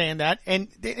understand that, and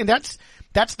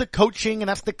that's the coaching, and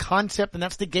that's the concept, and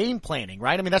that's the game planning,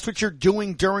 right? I mean, that's what you're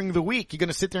doing during the week. You're going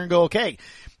to sit there and go, okay,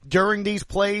 during these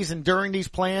plays and during these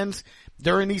plans,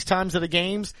 during these times of the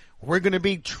games, we're going to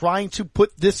be trying to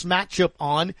put this matchup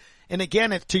on. And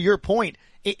again, to your point,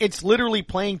 it's literally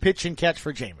playing pitch and catch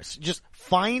for Jameis. Just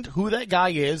find who that guy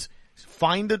is,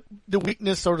 find the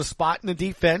weakness or the spot in the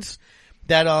defense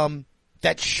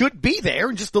that should be there,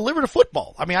 and just deliver the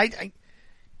football. I mean,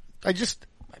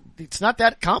 it's not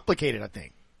that complicated, I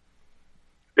think.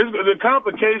 The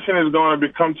complication is going to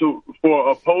become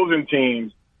for opposing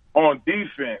teams on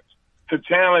defense to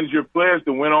challenge your players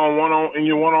to win in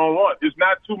your one-on-one. It's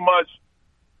not too much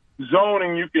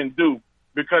zoning you can do,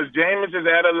 because Jameis is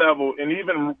at a level, and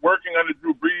even working under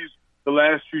Drew Brees the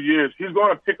last few years, he's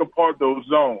going to pick apart those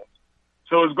zones.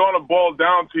 So it's going to boil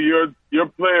down to your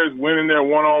players winning their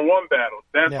one-on-one battles.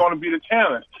 That's going to be the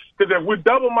challenge. Because if we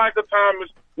double Michael Thomas,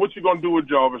 what you going to do with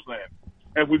Jarvis Landry?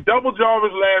 If we double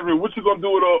Jarvis Landry, what you going to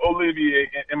do with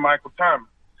Olivier and Michael Thomas?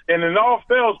 And in all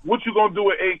fails, what you going to do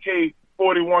with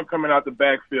AK-41 coming out the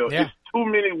backfield? Yeah. It's too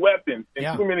many weapons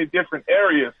in too many different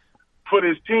areas for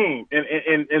this team.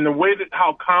 And the way that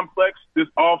how complex this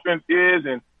offense is,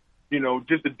 and,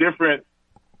 just the different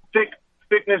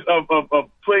thickness of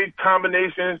play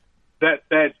combinations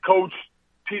that Coach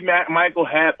T. Michael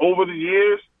had over the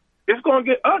years, it's going to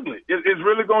get ugly. It's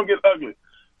really going to get ugly.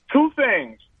 Two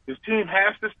things. This team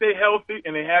has to stay healthy,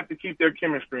 and they have to keep their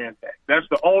chemistry intact. That's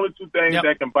the only two things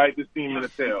that can bite this team in the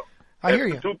tail. I hear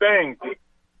you. Two things.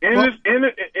 Injuries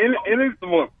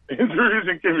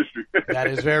and chemistry. That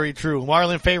is very true.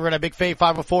 Marlon Favorite at Big Fave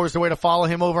 504 is the way to follow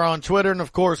him over on Twitter. And,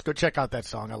 of course, go check out that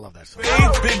song. I love that song.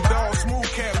 Big dog, smooth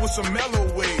cat with some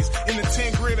mellow ways. In the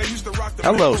 10th grade, I used to rock the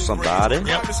hello, somebody.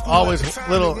 Yep. Always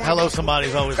little hello, somebody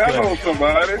is always good. Hello,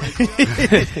 somebody.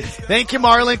 Thank you,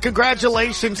 Marlon.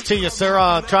 Congratulations to you,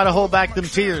 sir. Try to hold back them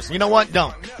tears. You know what?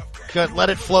 Don't. Good.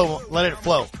 Let it flow. Let it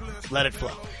flow. Let it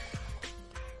flow.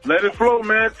 Let it flow,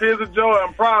 man. Tears of joy.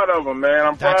 I'm proud of him, man.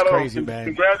 I'm proud of him. That's crazy, man.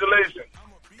 Congratulations.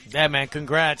 Yeah, man.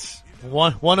 Congrats.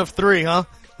 One of three, huh?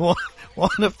 One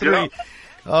of three. Yep.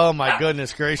 Oh, my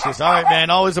goodness gracious. All right, man.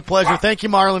 Always a pleasure. Thank you,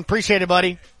 Marlon. Appreciate it,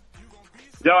 buddy.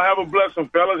 Y'all have a blessing,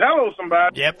 fellas. Hello,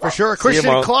 somebody. Yep, for sure.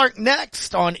 Christian Clark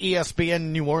next on ESPN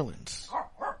New Orleans.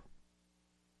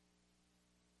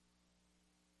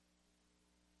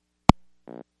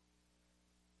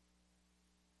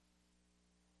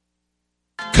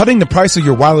 Cutting the price of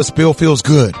your wireless bill feels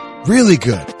good. Really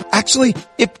good. Actually,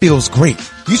 it feels great.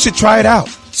 You should try it out.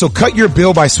 So cut your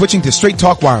bill by switching to Straight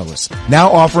Talk Wireless.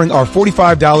 Now offering our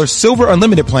 $45 Silver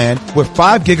Unlimited plan with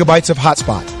 5 gigabytes of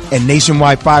hotspot and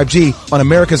nationwide 5G on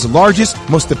America's largest,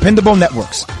 most dependable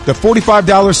networks. The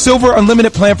 $45 Silver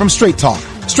Unlimited plan from Straight Talk.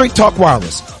 Straight Talk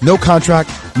Wireless. No contract,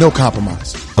 no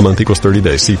compromise. A month equals 30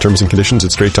 days. See terms and conditions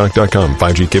at straighttalk.com.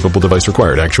 5G capable device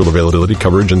required. Actual availability,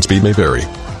 coverage, and speed may vary.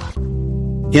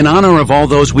 In honor of all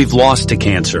those we've lost to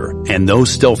cancer and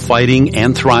those still fighting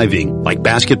and thriving, like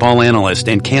basketball analyst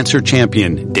and cancer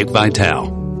champion Dick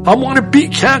Vitale. I want to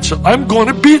beat cancer. I'm going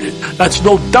to beat it. That's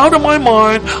no doubt in my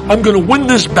mind. I'm going to win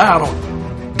this battle.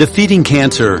 Defeating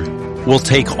cancer will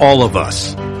take all of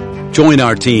us. Join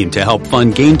our team to help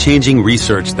fund game-changing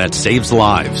research that saves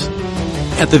lives.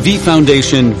 At the V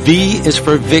Foundation, V is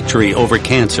for victory over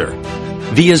cancer.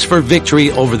 V is for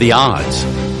victory over the odds.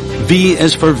 V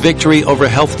is for victory over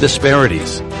health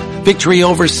disparities, victory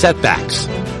over setbacks,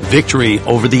 victory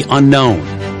over the unknown.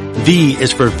 V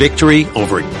is for victory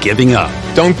over giving up.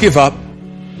 Don't give up.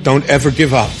 Don't ever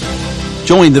give up.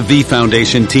 Join the V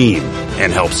Foundation team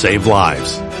and help save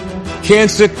lives.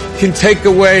 Cancer can take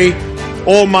away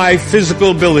all my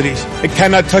physical abilities. It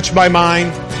cannot touch my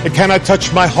mind, it cannot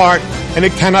touch my heart, and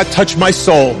it cannot touch my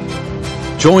soul.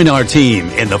 Join our team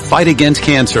in the fight against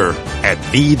cancer at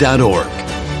V.org.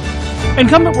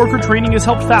 Incumbent Worker Training has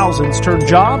helped thousands turn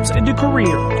jobs into careers.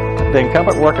 The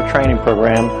Incumbent Worker Training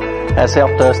Program has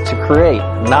helped us to create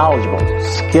knowledgeable,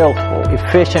 skillful,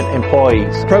 efficient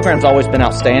employees. The program's always been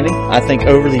outstanding. I think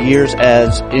over the years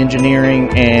as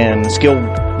engineering and skilled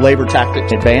labor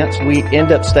tactics advance, we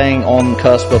end up staying on the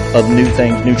cusp of new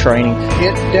things, new training.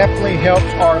 It definitely helps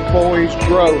our employees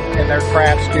grow in their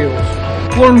craft skills.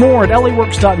 Learn more at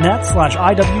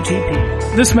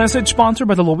laworks.net/IWTP. This message sponsored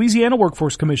by the Louisiana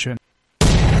Workforce Commission.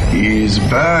 He's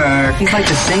back. He's like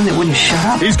the thing that wouldn't shut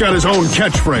up. He's got his own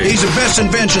catchphrase. He's the best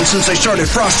invention since they started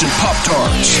frosting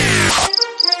Pop-Tarts.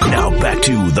 Now back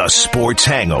to the Sports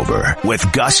Hangover with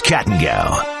Gus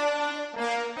Kattengell.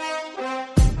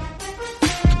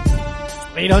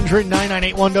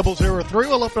 800-998-1003.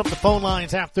 We'll open up the phone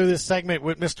lines after this segment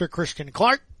with Mr. Christian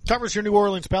Clark. Covers your New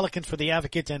Orleans Pelicans for the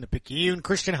Advocate and the Picayune.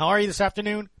 Christian, how are you this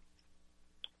afternoon?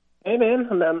 Hey, man.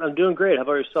 I'm doing great. How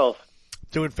about yourself?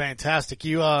 Doing fantastic.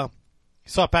 You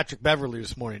saw Patrick Beverley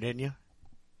this morning, didn't you?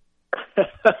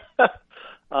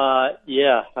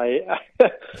 Yeah.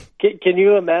 Can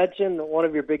you imagine one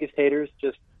of your biggest haters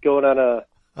just going on a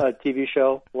TV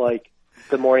show like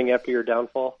the morning after your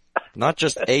downfall? Not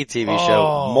just a TV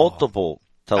show, multiple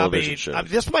television shows.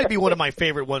 This might be one of my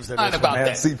favorite ones. Not about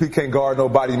that. CP can't guard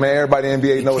nobody, man. Everybody in the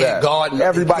NBA know that.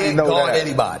 Everybody know that.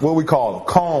 Anybody. What we call them?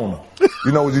 Cone.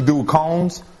 You know what you do with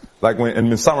cones? Like when in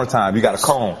the summertime, you got a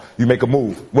cone. You make a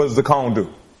move. What does the cone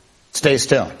do? Stay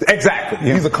still. Exactly.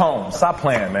 Yeah. He's a cone. Stop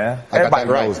playing, man. Everybody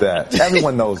knows that.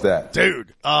 Everyone knows that.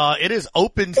 Dude, it is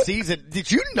open season. Did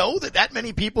you know that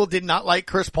many people did not like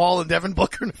Chris Paul and Devin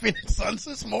Booker and the Phoenix Suns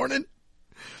this morning?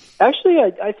 Actually,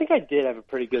 I think I did have a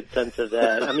pretty good sense of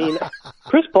that. I mean,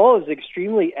 Chris Paul is an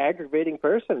extremely aggravating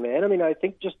person, man. I mean, I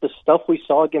think just the stuff we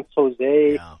saw against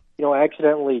Jose,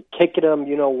 accidentally kicking him,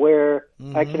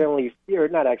 accidentally, or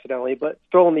not accidentally, but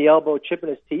throwing the elbow, chipping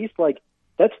his teeth, like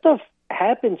that stuff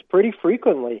happens pretty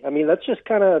frequently. I mean, that's just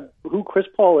kind of who Chris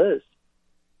Paul is.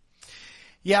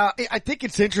 Yeah, I think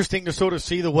it's interesting to sort of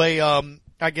see the way,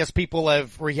 I guess people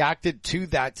have reacted to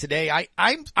that today.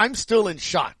 I'm still in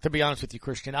shock, to be honest with you,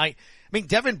 Christian. I mean,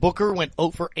 Devin Booker went 0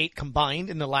 for 8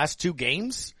 combined in the last 2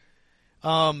 games,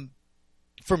 from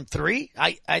 3.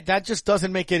 That just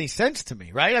doesn't make any sense to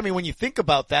me, right? I mean, when you think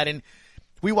about that, and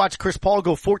we watched Chris Paul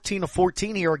go 14 of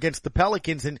 14 here against the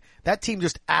Pelicans, and that team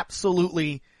just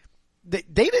absolutely,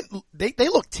 they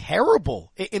looked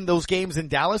terrible in those games in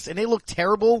Dallas, and they looked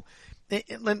terrible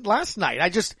last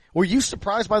night. Were you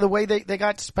surprised by the way they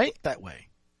got spanked that way?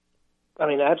 I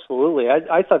mean, absolutely.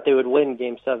 I thought they would win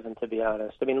Game 7, to be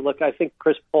honest. I mean, look, I think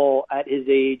Chris Paul, at his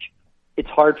age, it's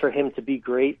hard for him to be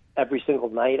great every single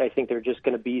night. I think there are just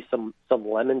going to be some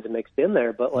lemons mixed in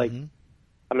there. But, I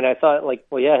mean, I thought,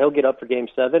 he'll get up for Game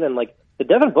 7. And, the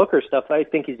Devin Booker stuff, I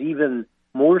think, is even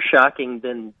more shocking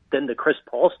than the Chris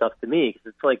Paul stuff to me. Because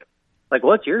it's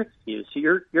what's your excuse?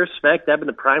 You're smack dab in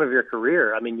the prime of your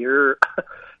career. I mean, you're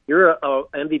a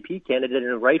MVP candidate,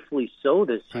 and rightfully so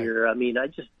this year. I mean,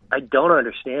 I don't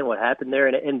understand what happened there.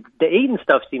 And the Ayton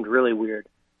stuff seemed really weird.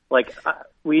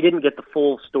 We didn't get the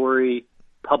full story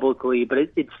publicly, but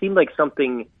it seemed like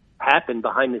something happened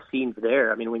behind the scenes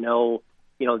there. I mean, we know,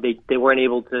 they weren't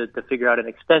able to figure out an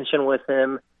extension with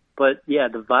him, but yeah,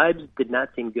 the vibes did not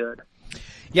seem good.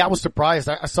 Yeah, I was surprised.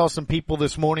 I saw some people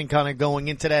this morning kind of going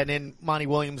into that, and then Monty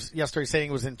Williams yesterday saying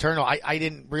it was internal. I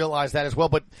didn't realize that as well,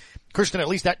 but Christian, at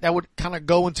least that would kind of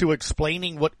go into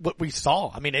explaining what we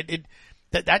saw. I mean,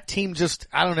 that team just,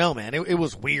 I don't know, man. It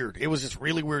was weird. It was just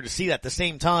really weird to see that. At the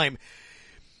same time,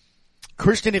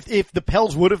 Christian, if the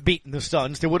Pels would have beaten the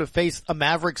Suns, they would have faced a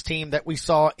Mavericks team that we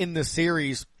saw in the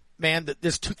series. Man,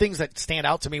 there's 2 things that stand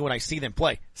out to me when I see them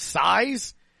play: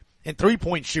 size and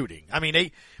 3-point shooting. I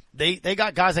mean, They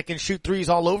got guys that can shoot threes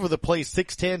all over the place,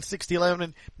 6'10", 6'11",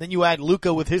 and then you add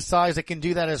Luka with his size that can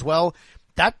do that as well.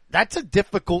 That's a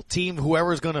difficult team,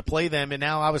 whoever's going to play them, and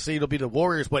now obviously it'll be the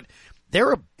Warriors, but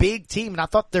they're a big team, and I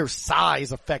thought their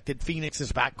size affected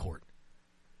Phoenix's backcourt.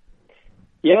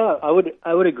 Yeah, I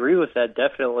would agree with that,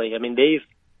 definitely. I mean,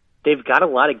 they've got a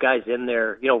lot of guys in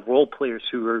there, role players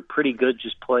who are pretty good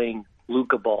just playing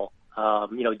Luka ball.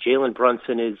 Jalen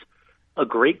Brunson is a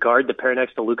great guard to pair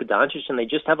next to Luka Doncic, and they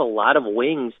just have a lot of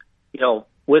wings,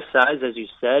 with size, as you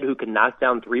said, who can knock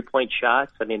down 3-point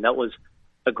shots. I mean, that was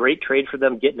a great trade for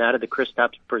them, getting out of the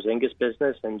Kristaps Porzingis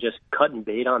business and just cutting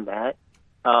bait on that.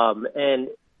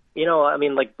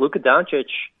 Luka Doncic,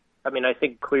 I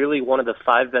think clearly one of the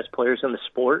 5 best players in the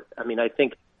sport. I mean, I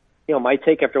think, my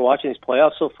take after watching these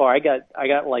playoffs so far, I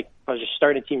was just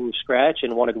starting a team from scratch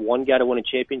and wanted one guy to win a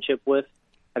championship with.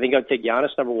 I think I'd take Giannis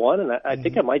number 1, and I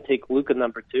think I might take Luka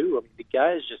number 2. I mean, the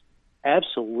guy is just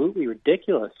absolutely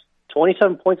ridiculous.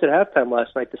 27 points at halftime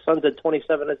last night. The Suns had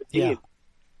 27 as a team. Yeah.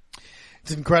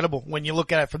 It's incredible when you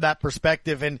look at it from that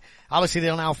perspective. And obviously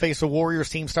they'll now face a Warriors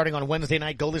team starting on Wednesday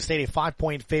night. Golden State a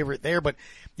 5-point favorite there. But,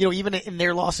 even in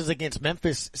their losses against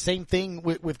Memphis, same thing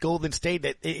with Golden State.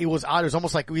 That it was odd. It was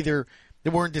almost like either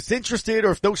they weren't disinterested,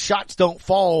 or if those shots don't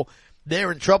fall,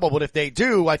 they're in trouble. But if they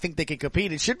do, I think they can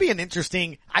compete. It should be an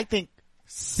interesting, I think,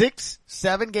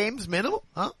 6-7 games minimum,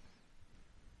 huh?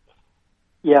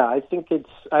 Yeah, I think it's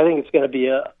going to be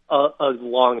a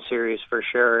long series for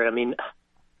sure. I mean,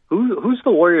 who's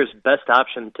the Warriors' best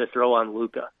option to throw on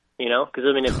Luka? You know, because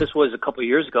I mean, if this was a couple of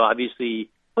years ago, obviously,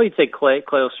 well, you'd say Clay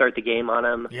will start the game on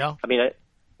him. Yeah.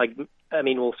 I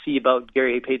mean, we'll see about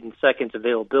Gary Payton II's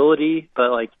availability,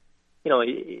 but like, you know,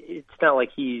 it's not like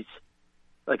he's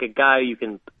like a guy you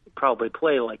can probably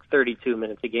play like 32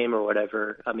 minutes a game or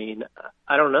whatever. I mean,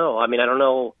 I don't know. I mean, I don't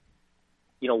know,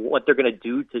 you know, what they're going to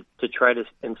do to try to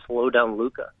and slow down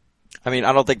Luka. I mean,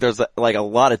 I don't think there's like a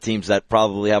lot of teams that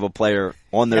probably have a player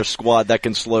on their squad that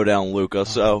can slow down Luka.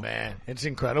 So, man, it's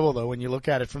incredible though when you look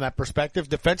at it from that perspective.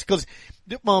 Defense, because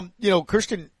you know,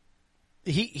 Christian,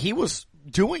 he was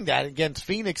doing that against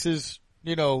Phoenix's,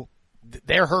 you know,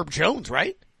 their Herb Jones,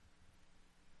 right?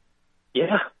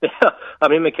 Yeah. I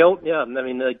mean, Mikal. Yeah, I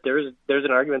mean, like, there's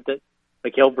an argument that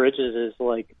Mikal Bridges is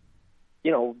like,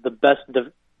 you know, the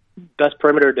best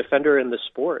perimeter defender in the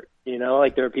sport. You know,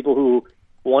 like there are people who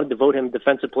wanted to vote him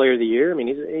Defensive Player of the Year. I mean,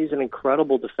 he's an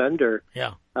incredible defender.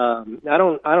 Yeah. I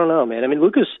don't know, man. I mean,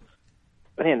 Luka's,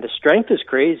 man, the strength is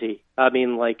crazy. I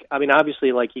mean,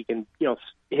 obviously, like he can, you know,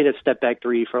 hit a step back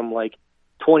three from like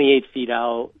 28 feet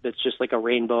out. That's just like a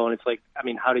rainbow, and it's like, I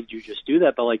mean, how did you just do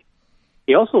that? But like,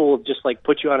 he also will just like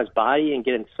put you on his body and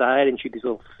get inside and shoot these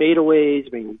little fadeaways. I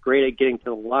mean, great at getting to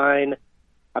the line.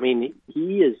 I mean,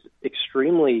 he is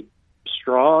extremely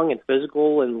strong and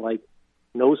physical and like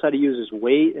knows how to use his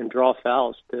weight and draw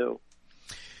fouls too.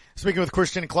 Speaking with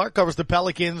Christian Clark, covers the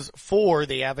Pelicans for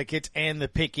the Advocates and the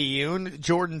Picayune.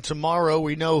 Jordan, tomorrow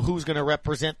we know who's going to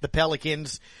represent the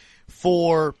Pelicans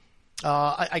for,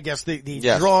 I guess, the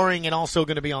drawing and also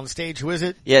going to be on stage. Who is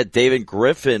it? Yeah, David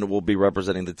Griffin will be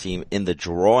representing the team in the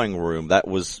drawing room. That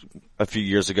was a few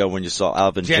years ago when you saw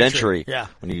Alvin Gentry. Yeah.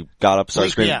 When he got up, started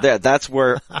screaming. Yeah. That's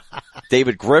where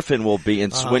David Griffin will be,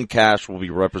 and Swin Cash will be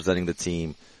representing the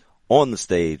team on the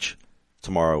stage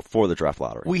tomorrow for the draft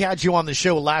lottery. We had you on the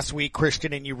show last week,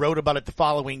 Christian, and you wrote about it the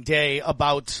following day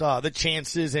about the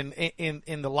chances in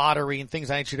the lottery and things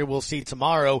I actually we'll see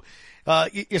tomorrow.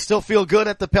 You still feel good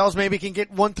that the Pels maybe can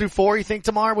get 1 through 4, you think,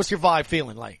 tomorrow? What's your vibe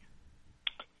feeling like?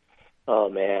 Oh,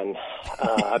 man.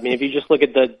 I mean, if you just look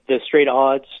at the straight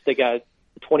odds, they got a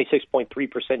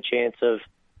 26.3% chance of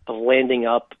landing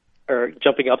up or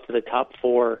jumping up to the top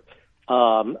 4.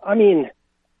 I mean,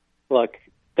 look,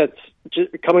 that's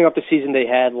just coming off the season they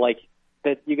had, like,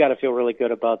 that you got to feel really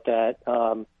good about that.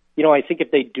 You know, I think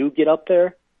if they do get up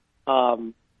there,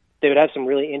 they would have some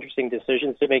really interesting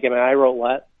decisions to make. I mean, I wrote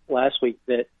last week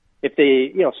that if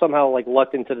they, you know, somehow like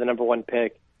lucked into the number 1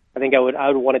 pick, I think I would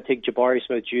want to take Jabari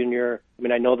Smith Jr. I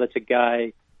mean, I know that's a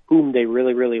guy whom they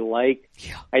really, really like.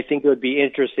 Yeah. I think it would be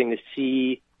interesting to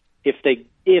see if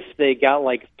they got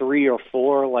like 3 or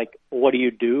 4, like, what do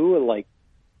you do? Like,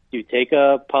 do you take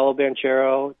a Paolo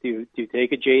Banchero? Do you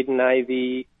take a Jaden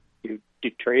Ivey? Do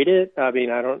you trade it? I mean,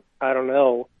 I don't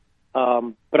know.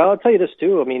 But I'll tell you this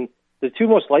too. I mean, the 2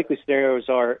 most likely scenarios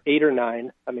are 8 or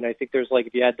 9. I mean, I think there's like,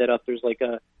 if you add that up, there's like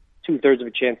a 2/3 of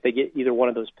a chance they get either one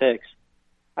of those picks.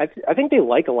 I think they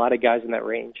like a lot of guys in that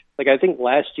range. Like, I think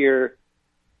last year,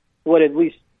 what at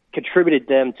least contributed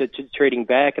them to trading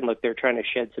back, and look, they're trying to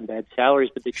shed some bad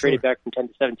salaries, but they traded back from 10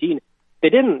 to 17. They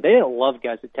didn't love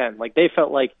guys at 10. Like, they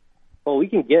felt like, well, we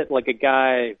can get like a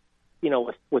guy, you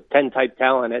know, with 10 type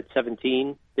talent at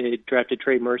 17. They drafted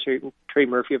Trey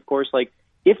Murphy, of course. Like,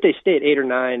 if they stay at 8 or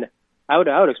 9, I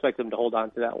would expect them to hold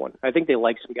on to that one. I think they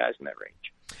like some guys in that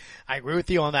range. I agree with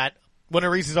you on that. One of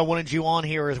the reasons I wanted you on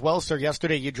here as well, sir,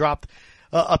 yesterday you dropped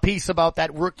a piece about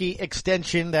that rookie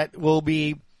extension that will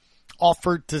be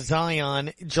offered to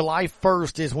Zion. July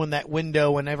 1st is when that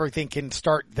window and everything can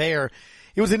start there.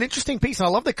 It was an interesting piece, and I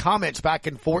love the comments back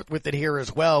and forth with it here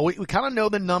as well. We kind of know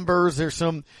the numbers. There's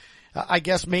some, I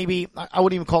guess maybe, I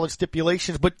wouldn't even call it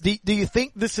stipulations, but do you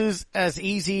think this is as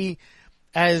easy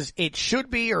as it should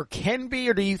be or can be,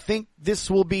 or do you think this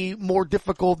will be more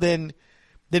difficult than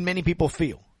many people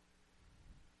feel?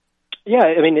 Yeah,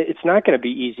 I mean, it's not going to be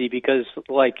easy because,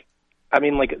 like, I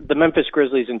mean, like the Memphis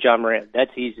Grizzlies and John Morant,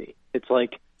 that's easy. It's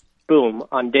like, boom,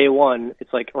 on day one,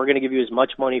 it's like, we're going to give you as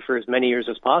much money for as many years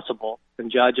as possible,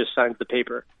 and Ja just signs the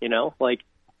paper, you know? Like,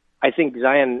 I think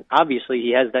Zion, obviously,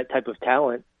 he has that type of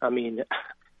talent. I mean,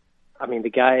 the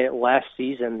guy last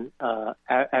season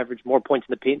averaged more points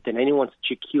in the paint than anyone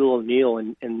since Shaquille O'Neal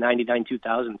in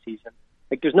 99-2000 season.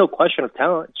 Like, there's no question of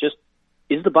talent. It's just,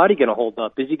 is the body going to hold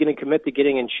up? Is he going to commit to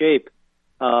getting in shape?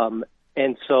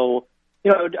 And so,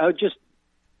 you know, I would just,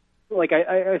 like,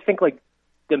 I think, like,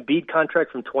 the Embiid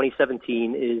contract from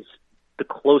 2017 is the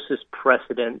closest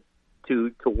precedent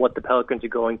to what the Pelicans are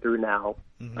going through now.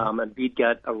 Embiid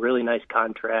got a really nice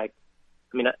contract.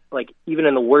 I mean, like, even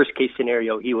in the worst case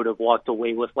scenario, he would have walked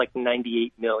away with like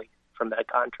 $98 million from that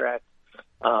contract.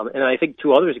 And I think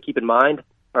two others to keep in mind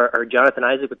are Jonathan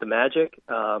Isaac with the Magic.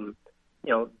 The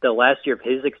last year of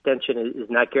his extension is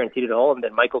not guaranteed at all. And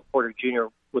then Michael Porter Jr.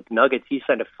 with the Nuggets, he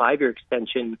signed a 5-year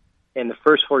extension, and the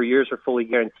first 4 years were fully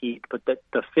guaranteed. But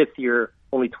the fifth year,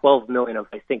 only $12 million of,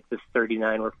 I think, the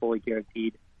 39 were fully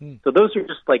guaranteed. So those are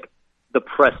just like the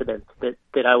precedents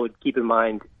that I would keep in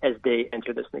mind as they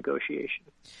enter this negotiation.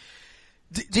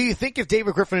 Do you think if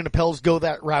David Griffin and the Pels go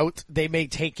that route, they may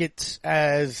take it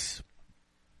as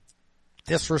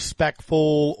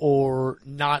disrespectful or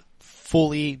not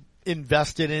fully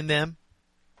invested in them?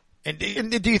 And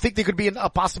do you think there could be a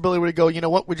possibility where they go, you know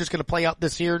what, we're just going to play out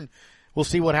this year and we'll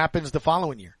see what happens the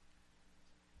following year?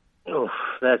 Oh,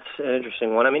 that's an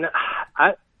interesting one. I mean,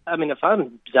 if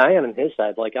I'm Zion on his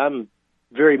side, like, I'm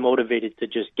very motivated to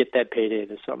just get that payday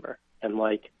this summer. And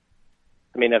like,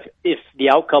 I mean, if the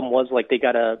outcome was like they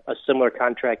got a similar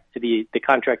contract to the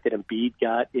contract that Embiid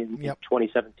got in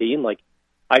 2017, like,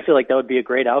 I feel like that would be a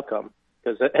great outcome,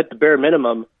 because at the bare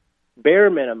minimum,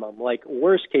 like,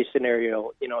 worst case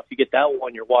scenario, if you get that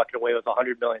one, you're walking away with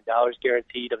 $100 million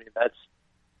guaranteed. I mean,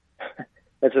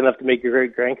 that's enough to make your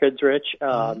great grandkids rich.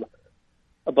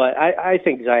 But I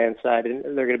think Zion's side,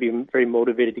 and they're going to be very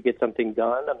motivated to get something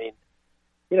done. I mean,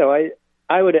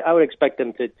 I would expect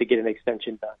them to get an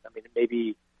extension done. I mean,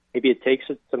 maybe it takes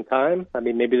some time. I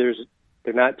mean, maybe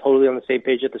they're not totally on the same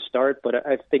page at the start, but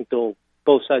I think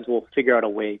both sides will figure out a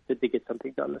way to get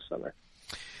something done this summer.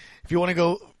 If you want to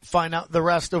go find out the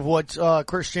rest of what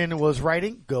Christian was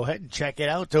writing, go ahead and check it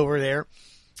out over there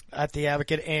at The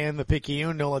Advocate and the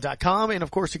Picayune, NOLA.com. And of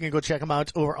course, you can go check him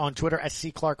out over on Twitter at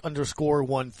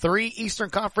 @CClark_13. Eastern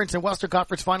Conference and Western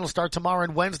Conference finals start tomorrow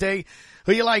and Wednesday.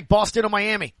 Who you like, Boston or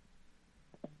Miami?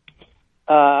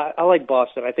 I like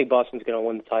Boston. I think Boston's going to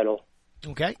win the title.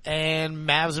 Okay. And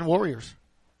Mavs and Warriors?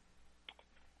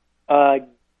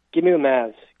 Give me the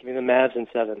Mavs. Give me the Mavs in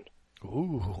 7.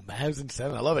 Ooh, Mavs in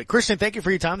 7. I love it. Christian, thank you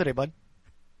for your time today, bud.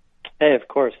 Hey, of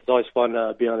course. It's always fun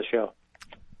to be on the show.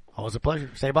 Always a pleasure.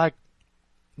 Say bye,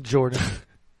 Jordan.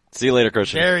 See you later,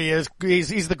 Christian. There he is.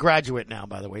 He's the graduate now,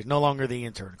 by the way. He's no longer the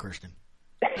intern, Christian.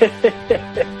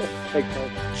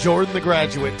 Jordan the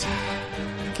graduate.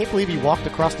 I can't believe he walked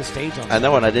across the stage on I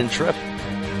know, and I didn't trip.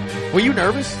 Were you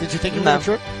nervous? Did you think you were going to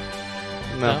trip?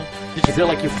 No. Did you feel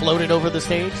like you floated over the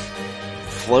stage?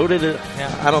 Floated?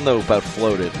 Yeah. I don't know about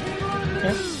floated.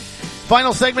 Okay.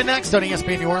 Final segment next on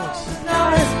ESPN New Orleans.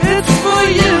 It's for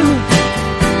you.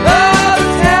 All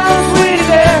the towns we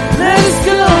there. Let's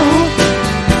go.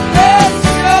 Let's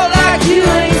go like you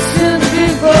ain't seen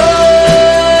before.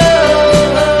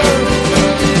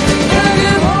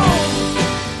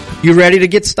 You ready to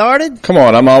get started? Come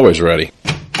on, I'm always ready.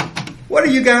 What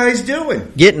are you guys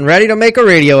doing? Getting ready to make a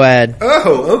radio ad.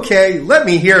 Oh, okay. Let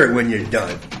me hear it when you're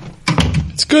done.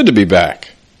 It's good to be back.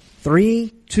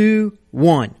 3, 2,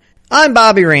 1. I'm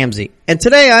Bobby Ramsey, and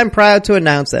today I'm proud to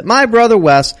announce that my brother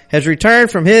Wes has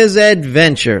returned from his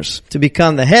adventures to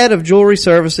become the head of jewelry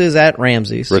services at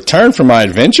Ramsey's. Return from my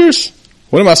adventures?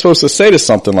 What am I supposed to say to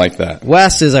something like that?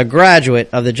 Wes is a graduate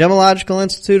of the Gemological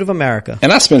Institute of America.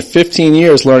 And I spent 15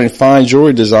 years learning fine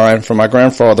jewelry design from my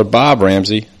grandfather Bob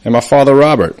Ramsey and my father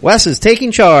Robert. Wes is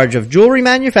taking charge of jewelry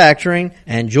manufacturing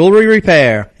and jewelry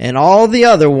repair and all the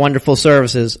other wonderful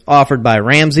services offered by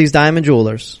Ramsey's Diamond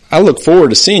Jewelers. I look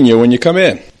forward to seeing you when you come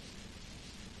in.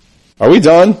 Are we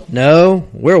done? No,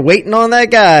 we're waiting on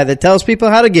that guy that tells people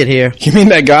how to get here. You mean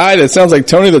that guy that sounds like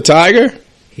Tony the Tiger?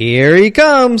 Here he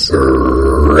comes.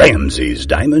 Ramsey's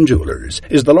Diamond Jewelers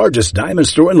is the largest diamond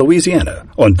store in Louisiana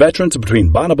on Veterans between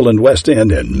Bonneville and West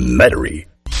End and Metairie.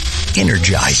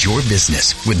 Energize your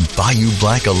business with Bayou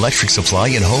Black Electric Supply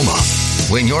in Houma.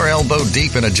 When you're elbow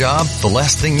deep in a job, the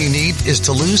last thing you need is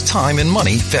to lose time and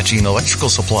money fetching electrical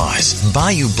supplies.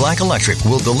 Bayou Black Electric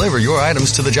will deliver your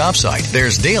items to the job site.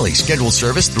 There's daily scheduled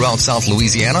service throughout South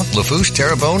Louisiana, Lafourche,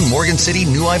 Terrebonne, Morgan City,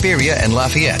 New Iberia, and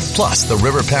Lafayette, plus the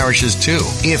river parishes too.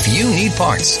 If you need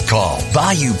parts, call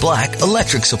Bayou Black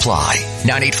Electric Supply.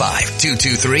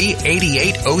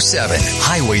 985-223-8807,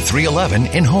 Highway 311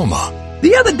 in Houma.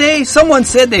 The other day, someone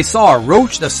said they saw a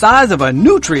roach the size of a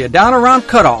nutria down around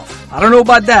Cutoff. I don't know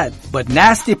about that, but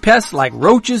nasty pests like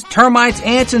roaches, termites,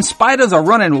 ants, and spiders are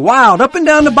running wild up and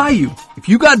down the bayou. If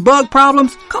you got bug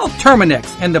problems, call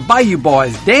Terminex and the Bayou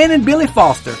Boys, Dan and Billy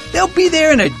Foster. They'll be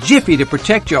there in a jiffy to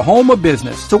protect your home or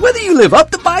business. So whether you live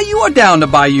up the bayou or down the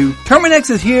bayou,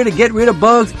 Terminex is here to get rid of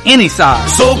bugs any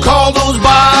size. So call those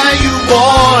Bayou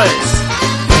Boys.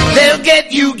 They'll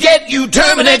get you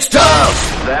Terminex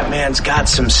tough. That man's got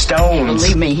some stones.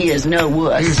 Believe me, he is no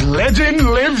wuss. His legend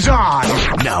lives on.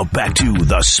 Now back to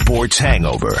the Sports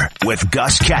Hangover with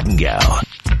Gus Kattengell.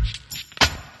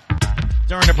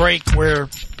 During the break, we're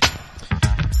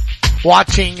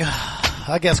watching,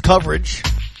 I guess, coverage,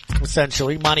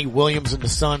 essentially. Monty Williams and the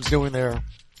Suns doing their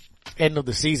end of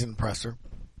the season presser.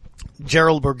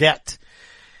 Gerald Burgett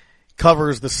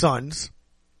covers the Suns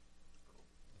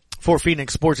for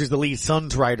Phoenix Sports. He's the lead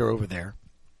Suns writer over there.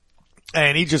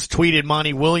 And he just tweeted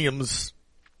Monty Williams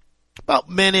about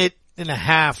minute and a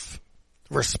half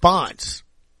response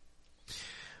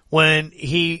when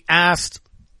he asked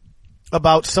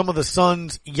about some of the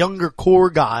Suns' younger core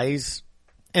guys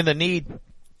and the need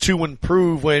to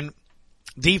improve when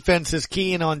defense is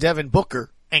keying on Devin Booker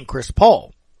and Chris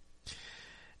Paul.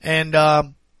 And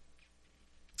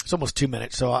it's almost 2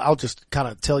 minutes, so I'll just kind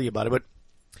of tell you about it. But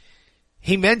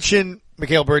he mentioned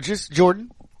Mikal Bridges, Jordan,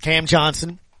 Cam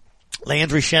Johnson,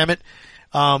 Landry Shamet,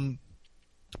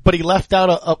 but he left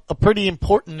out a pretty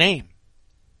important name.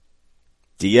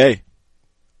 DeAndre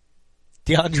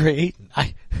Ayton.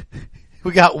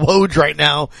 We got Woj right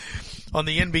now on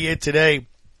the NBA Today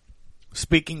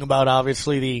speaking about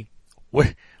obviously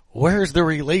where's the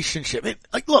relationship?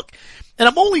 Look, and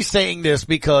I'm only saying this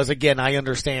because again, I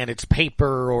understand it's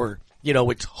paper or,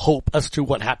 it's hope as to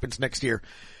what happens next year.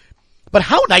 But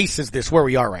how nice is this where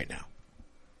we are right now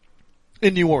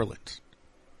in New Orleans?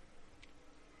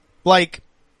 Like,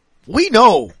 we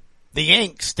know the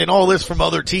angst and all this from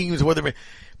other teams,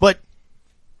 but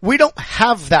we don't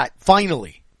have that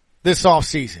finally this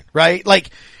offseason, right? Like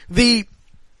the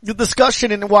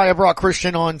discussion and why I brought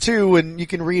Christian on too, and you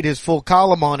can read his full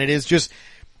column on it, is just,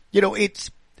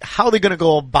 it's how they're going to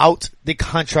go about the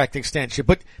contract extension.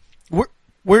 But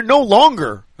we're no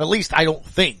longer, at least I don't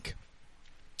think,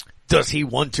 does he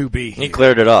want to be here? He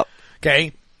cleared it up.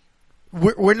 Okay.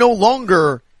 We're no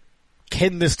longer,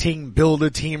 can this team build a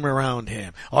team around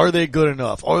him? Are they good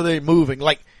enough? Are they moving?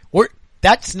 Like,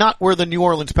 that's not where the New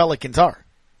Orleans Pelicans are.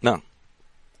 No.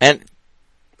 And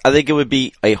I think it would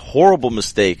be a horrible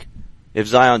mistake if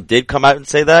Zion did come out and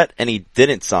say that and he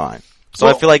didn't sign. So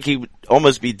I feel like he would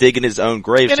almost be digging his own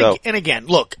grave. And again,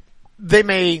 look,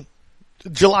 July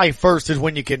 1st is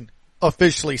when you can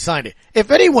officially sign it. If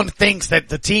anyone thinks that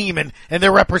the team and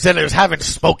their representatives haven't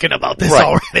spoken about this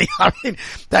already,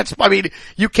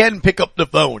 you can pick up the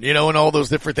phone, and all those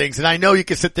different things. And I know you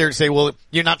can sit there and say, well,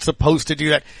 you're not supposed to do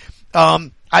that.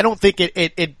 I don't think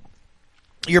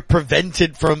you're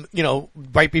prevented from,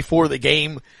 right before the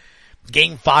game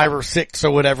 5 or 6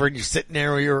 or whatever, and you're sitting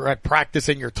there or you're at practice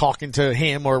and you're talking to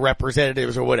him or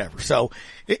representatives or whatever. So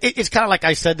it's kind of like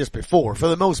I said this before. For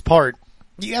the most part,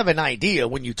 you have an idea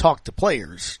when you talk to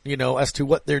players, as to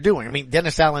what they're doing. I mean,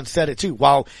 Dennis Allen said it too.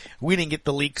 While we didn't get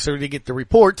the leaks or didn't get the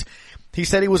reports, he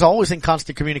said he was always in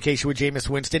constant communication with Jameis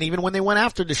Winston, even when they went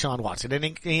after Deshaun Watson,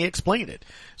 and he explained it.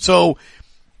 So,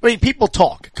 people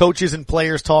talk, coaches and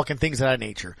players talk and things of that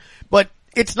nature. But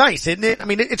it's nice, isn't it? I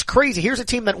mean, it's crazy. Here's a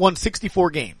team that won 64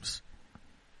 games.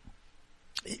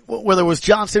 Whether it was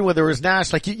Johnson, whether it was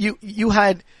Nash, like you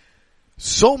had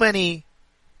so many,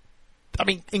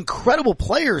 incredible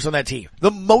players on that team. The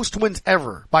most wins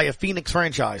ever by a Phoenix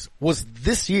franchise was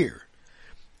this year.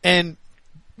 And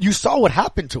you saw what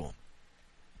happened to them.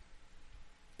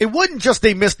 It wasn't just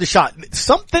they missed the shot.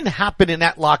 Something happened in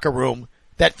that locker room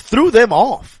that threw them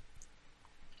off.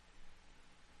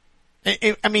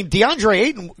 DeAndre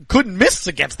Ayton couldn't miss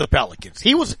against the Pelicans.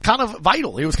 He was kind of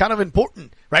vital. He was kind of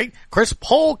important, right? Chris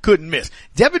Paul couldn't miss.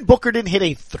 Devin Booker didn't hit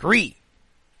a 3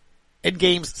 in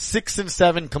games 6 and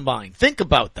 7 combined. Think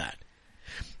about that.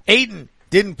 Ayton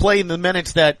didn't play in the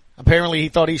minutes that apparently he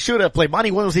thought he should have played. Monty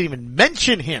Williams didn't even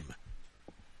mention him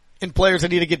in players that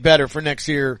need to get better for next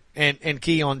year and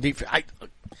key on defense.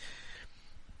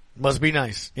 Must be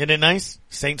nice. Isn't it nice?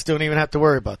 Saints don't even have to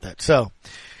worry about that. So,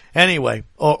 anyway,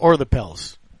 or the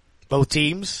Pels. Both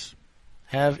teams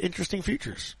have interesting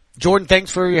futures. Jordan,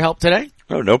 thanks for your help today.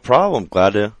 Oh, no problem.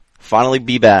 Glad to finally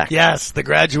be back. Yes, the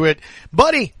graduate.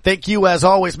 Buddy, thank you as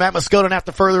always. Matt Moscona,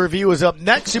 after further review, is up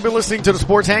next. You've been listening to the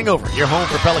Sports Hangover, your home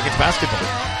for Pelicans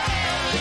basketball.